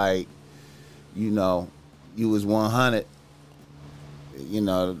feel like, you know, you was 100. You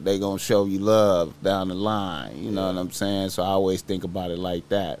know, they gonna show you love down the line. You know what I'm saying? So I always think about it like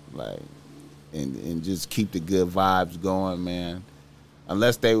that, like, and just keep the good vibes going, man.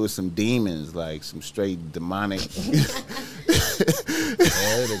 Unless they was some demons, like some straight demonic.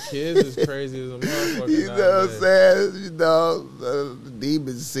 The kids is crazy as a motherfucker. You know what I'm saying? You know, the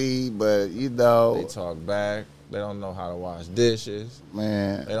demons see, but you know, they talk back. They don't know how to wash dishes.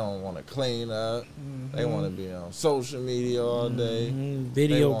 Man, they don't want to clean up. They want to be on social media all day.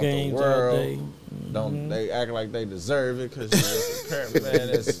 Video games all day. Don't they act like they deserve it because you're a parent, man?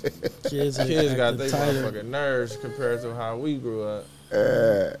 It's, kids got their motherfucking nerves compared to how we grew up.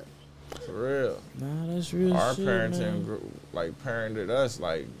 For real. Nah, that's real. Our shit, parenting man. parented us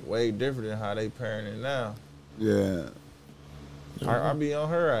like way different than how they parenting now. Yeah. I be on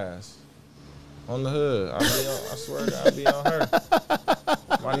her ass. On the hood. I swear to God, I be on her.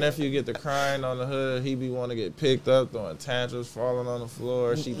 My nephew get to crying on the hood. He be want to get picked up, throwing tantrums, falling on the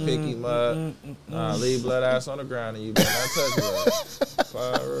floor. She pick him up. Leave blood ass on the ground and you better not touch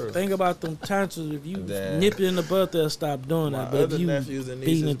her. Think about them tantrums. If you nip it in the butt, they'll stop doing that. But if you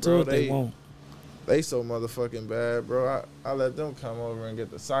beating into it, they won't. They so motherfucking bad, bro. I let them come over and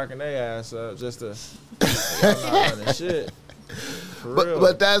get the socking their ass up just to y'all not running shit.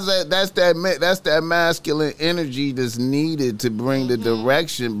 But that's that masculine energy that's needed to bring the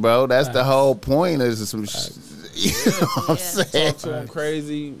direction, bro. That's the whole point. Is some, you know what I'm saying? Talk to them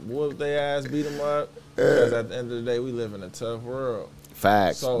crazy, whoop their ass, beat them up. Because at the end of the day, we live in a tough world.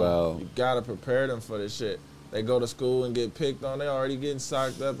 Facts, so bro. You gotta prepare them for this shit. They go to school and get picked on. They already getting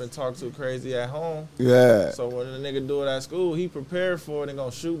socked up and talked to crazy at home. Yeah. So when a nigga do it at school, he prepared for it and gonna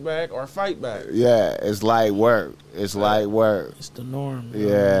shoot back or fight back. Yeah, it's light work. It's light work. It's the norm.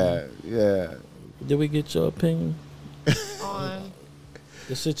 Yeah, yeah. Did we get your opinion on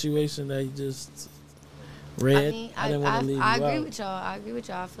the situation that you just read? I mean, I agree with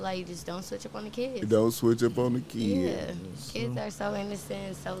y'all. I feel like you just don't switch up on the kids. Don't switch up on the kids. Yeah. Kids are so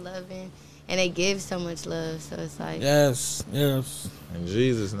innocent, so loving. And they give so much love, so it's like... Yes. In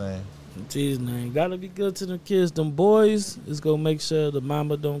Jesus' name. In Jesus' name. Gotta be good to them kids. Them boys is gonna make sure the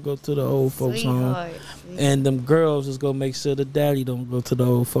mama don't go to the old folks home. And them girls is gonna make sure the daddy don't go to the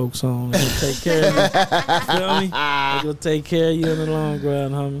old folks home. They'll take care of you. Feel me? They're gonna take care of you in the long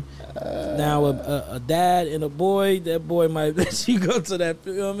run, homie. Now, a dad and a boy, that boy might let you go to that,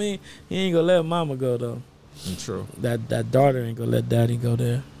 you know what I mean? He ain't gonna let mama go, though. True. That daughter ain't gonna let daddy go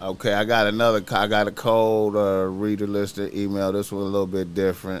there. Okay, I got a cold reader lister email. This one a little bit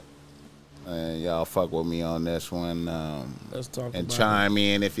different. And y'all fuck with me on this one. Let's talk and about chime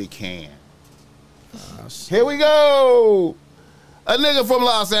in if you can. Here we go. A nigga from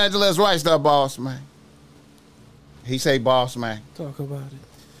Los Angeles, right stuff, boss man. He say boss man. Talk about it.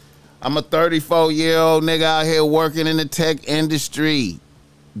 I'm a 34-year-old nigga out here working in the tech industry.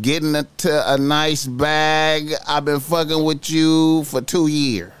 Getting a nice bag. I've been fucking with you for 2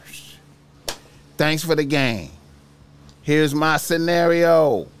 years. Thanks for the game. Here's my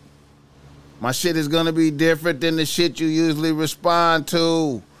scenario. My shit is gonna be different than the shit you usually respond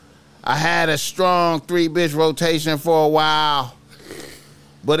to. I had a strong 3-bitch rotation for a while.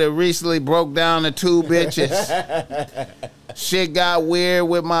 but it recently broke down to 2 bitches. Shit got weird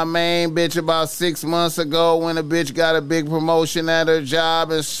with my main bitch about 6 months ago when a bitch got a big promotion at her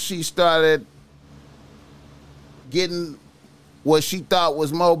job and she started getting what she thought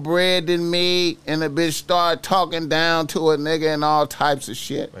was more bread than me, and the bitch started talking down to a nigga and all types of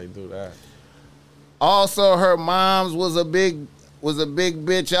shit. They do that. Also, her mom's was a big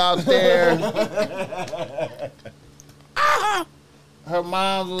bitch out there. Her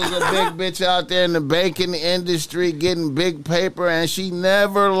mom was a big bitch out there in the banking industry getting big paper, and she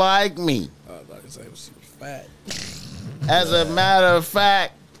never liked me. I was about to say she was fat. As a matter of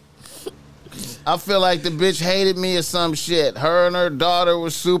fact, I feel like the bitch hated me or some shit. Her and her daughter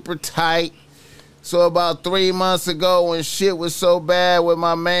were super tight. So about 3 months ago when shit was so bad with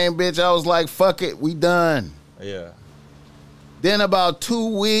my main bitch, I was like, fuck it, we done. Yeah. Then about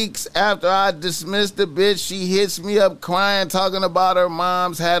 2 weeks after I dismissed the bitch, she hits me up crying, talking about her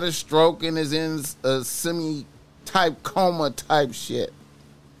mom's had a stroke and is in a semi-type coma type shit.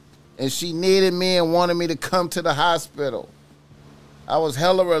 And she needed me and wanted me to come to the hospital. I was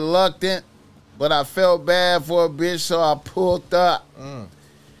hella reluctant, but I felt bad for a bitch, so I pulled up.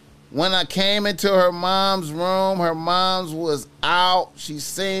 When I came into her mom's room, her mom's was out. She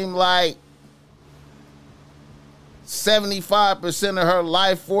seemed like 75% of her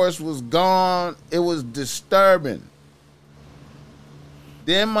life force was gone. It was disturbing.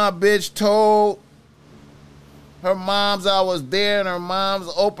 Then my bitch told her moms I was there, and her moms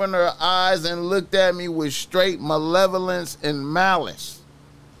opened her eyes and looked at me with straight malevolence and malice.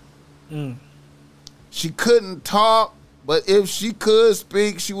 She couldn't talk, but if she could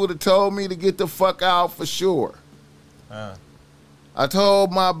speak, she would have told me to get the fuck out for sure. I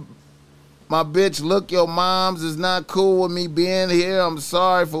told my bitch, look, your moms is not cool with me being here. I'm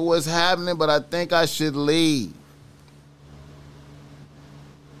sorry for what's happening, but I think I should leave.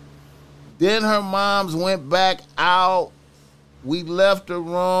 Then her moms went back out. We left the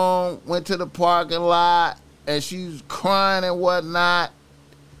room, went to the parking lot, and she was crying and whatnot.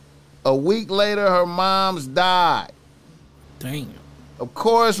 A week later, her mom's died. Damn. Of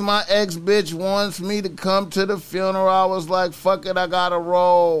course, my ex-bitch wants me to come to the funeral. I was like, fuck it, I gotta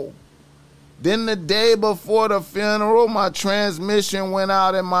roll. Then the day before the funeral, my transmission went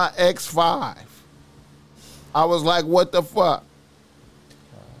out in my X5. I was like, what the fuck?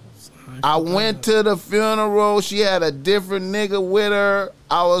 I went to the funeral. She had a different nigga with her.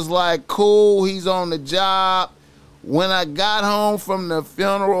 I was like, cool, he's on the job. When I got home from the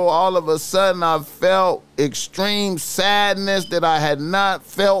funeral, all of a sudden I felt extreme sadness that I had not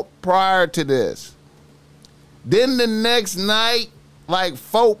felt prior to this. Then the next night, like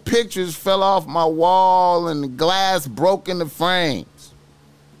 4 pictures fell off my wall and the glass broke in the frames.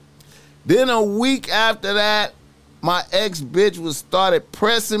 Then a week after that, my ex-bitch was started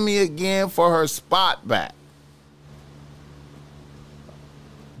pressing me again for her spot back.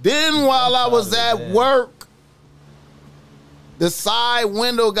 Then while I was at work, the side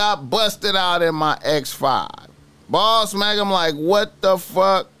window got busted out in my X5. Boss Mac, I'm like, what the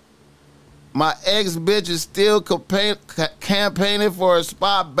fuck? My ex-bitch is still campaigning for a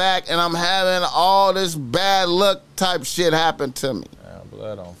spot back, and I'm having all this bad luck type shit happen to me.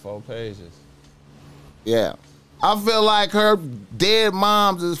 Blood on 4 pages. Yeah. I feel like her dead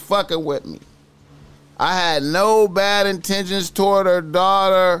moms is fucking with me. I had no bad intentions toward her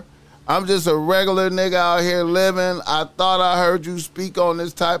daughter. I'm just a regular nigga out here living. I thought I heard you speak on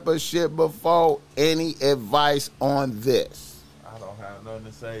this type of shit before. Any advice on this? I don't have nothing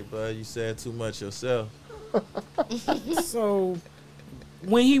to say, bud. You said too much yourself. So,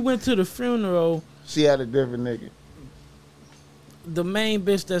 when he went to the funeral, She had a different nigga. the main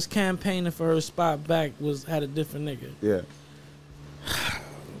bitch that's campaigning for her spot back had a different nigga. Yeah.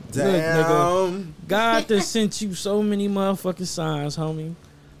 Look, nigga, God that sent you so many motherfucking signs, homie.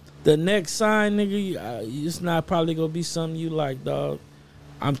 The next sign, nigga, it's not probably gonna be something you like, dog.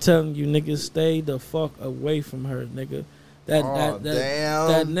 I'm telling you, nigga, stay the fuck away from her, nigga.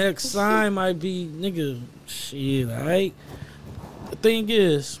 That next sign might be, nigga, shit, alright? The thing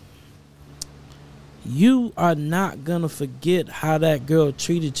is, you are not gonna forget how that girl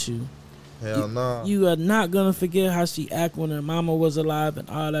treated you. Hell no. You are not gonna forget how she acted when her mama was alive and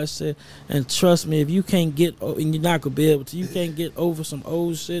all that shit. And trust me, if you can't and you're not gonna be able to, you can't get over some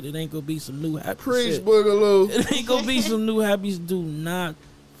old shit, it ain't gonna be some new happy shit. Boogaloo. It ain't gonna be some new habits. Do not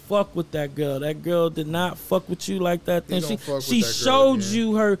fuck with that girl. That girl did not fuck with you like that. Then she showed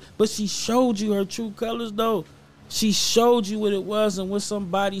you her, but she showed you her true colors though. She showed you what it was, and when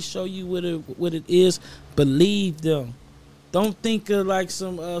somebody show you what it is, believe them. Don't think of like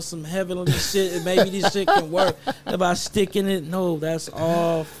some heavenly shit and maybe this shit can work if I stick in it. No, that's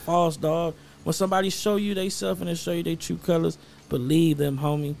all false, dog. When somebody show you they self and they show you their true colors, believe them,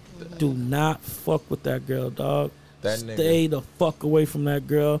 homie. Do not fuck with that girl, dog. That Stay the fuck away from that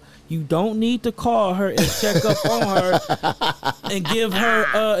girl. You don't need to call her and check up on her and give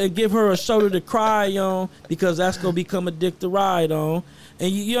her a shoulder to cry on, because that's gonna become a dick to ride on. And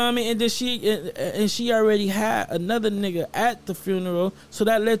you know what I mean? And then she already had another nigga at the funeral, so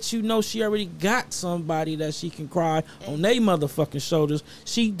that lets you know she already got somebody that she can cry on their motherfucking shoulders.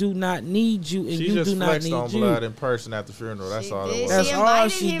 She do not need you, and She you just do not flexed need on you. Blood in person at the funeral. That's all it was. That's she all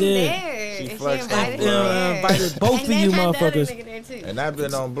invited she him did. There. She She flexed invited on him Blood. there. Invited both And of then you had the other motherfuckers. nigga there, too. And I've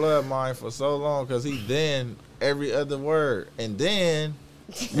been on Blood Mine for so long because he then every other word. And then.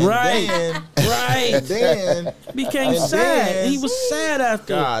 And Right. Then, Right. and then. Became And sad. then- He was sad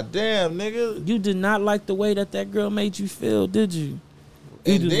after. God damn, nigga. You did not like the way that girl made you feel, did you?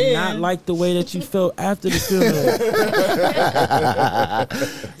 You And did then- not like the way that you felt after the funeral.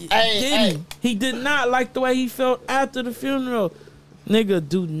 Hey, He did not like the way he felt after the funeral. Nigga,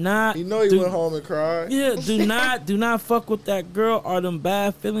 do not. You know he do, went home and cried. Yeah, do not fuck with that girl or them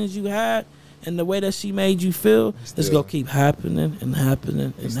bad feelings you had, and the way that she made you feel. It's Still- gonna keep happening and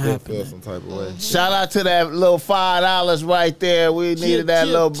happening He and still feel happening. some type of way. shout out to that little $5 right there. We needed that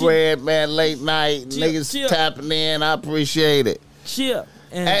chill, little chill. bread, man. Late night, Chill, niggas chill. tapping in. I appreciate it. Chill.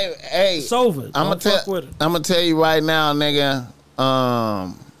 And Hey, it's over. I'm Don't gonna fuck with it. I'm gonna tell you right now, nigga.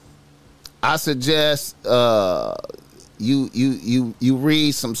 I suggest you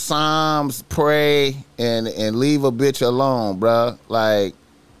read some Psalms, pray, and leave a bitch alone, bruh. Like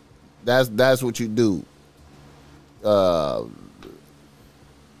that's what you do.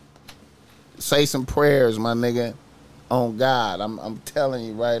 Say some prayers, my nigga, on God. I'm telling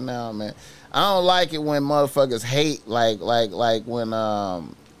you right now, man. I don't like it when motherfuckers hate, like when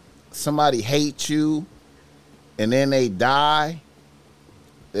somebody hates you and then they die.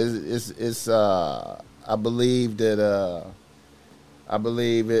 It's I believe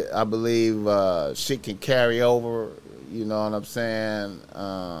shit can carry over. You know what I'm saying?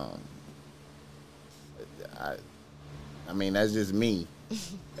 I mean, that's just me.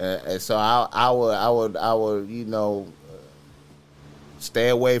 And so I would you know, stay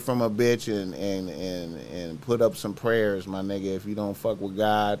away from a bitch and put up some prayers, my nigga. If you don't fuck with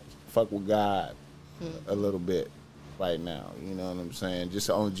God a little bit right now. You know what I'm saying? Just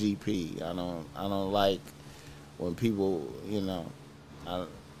on GP. I don't like when people, you know, I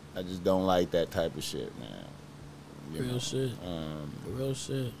just don't like that type of shit, man. You know? Real shit. Real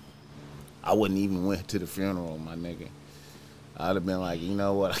shit. I wouldn't even went to the funeral, my nigga. I'd have been like, you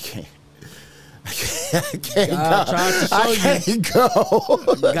know what, I can't God go. tried to show I can't go.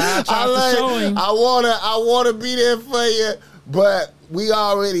 God tried to show him. I wanna be there for you, but we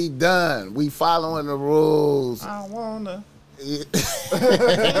already done. We following the rules. I wanna. You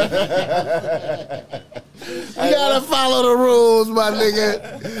gotta follow the rules, my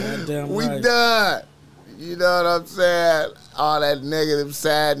nigga. Goddamn We right. done. You know what I'm saying? All that negative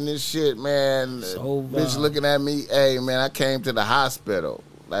sadness shit, man. It's over. Bitch looking at me, hey, man, I came to the hospital.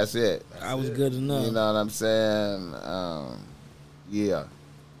 That's it. I was good enough. You know what I'm saying? Yeah.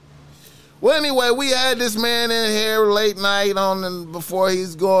 Well, anyway, we had this man in here late night before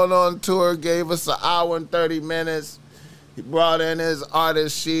he's going on tour. Gave us an hour and 30 minutes. He brought in his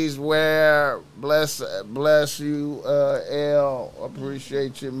artist, She's Where. Bless you, L.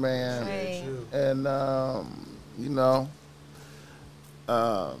 Appreciate you, man. Hey. And you know,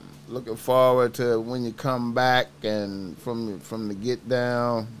 looking forward to when you come back and from the get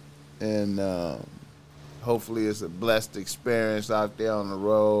down, and hopefully it's a blessed experience out there on the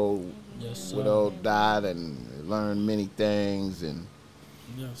road Yes, sir. with old Dot, and learn many things, and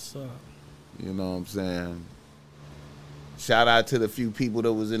Yes, sir. you know what I'm saying. Shout out to the few people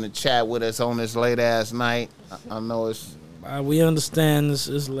that was in the chat with us on this late ass night. I know it's We understand this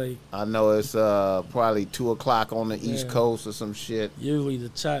is late. probably 2:00 on the East Yeah. Coast or some shit. Usually the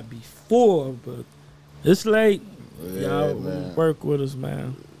chat before, but it's late. Yeah, Y'all man. work with us,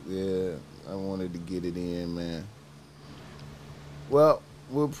 man. Yeah, I wanted to get it in, man. Well,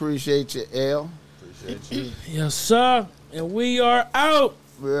 we appreciate you, L. Appreciate you. Yes, sir. And we are out.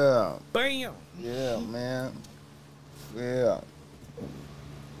 Yeah, Bam. yeah, man. Yeah.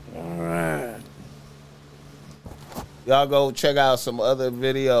 All right. Y'all go check out some other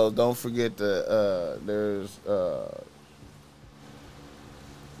videos. Don't forget there's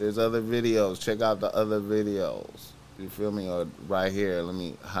other videos. Check out the other videos. You feel me? Or right here, let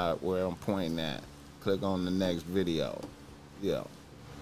me where I'm pointing at. Click on the next video. Yeah.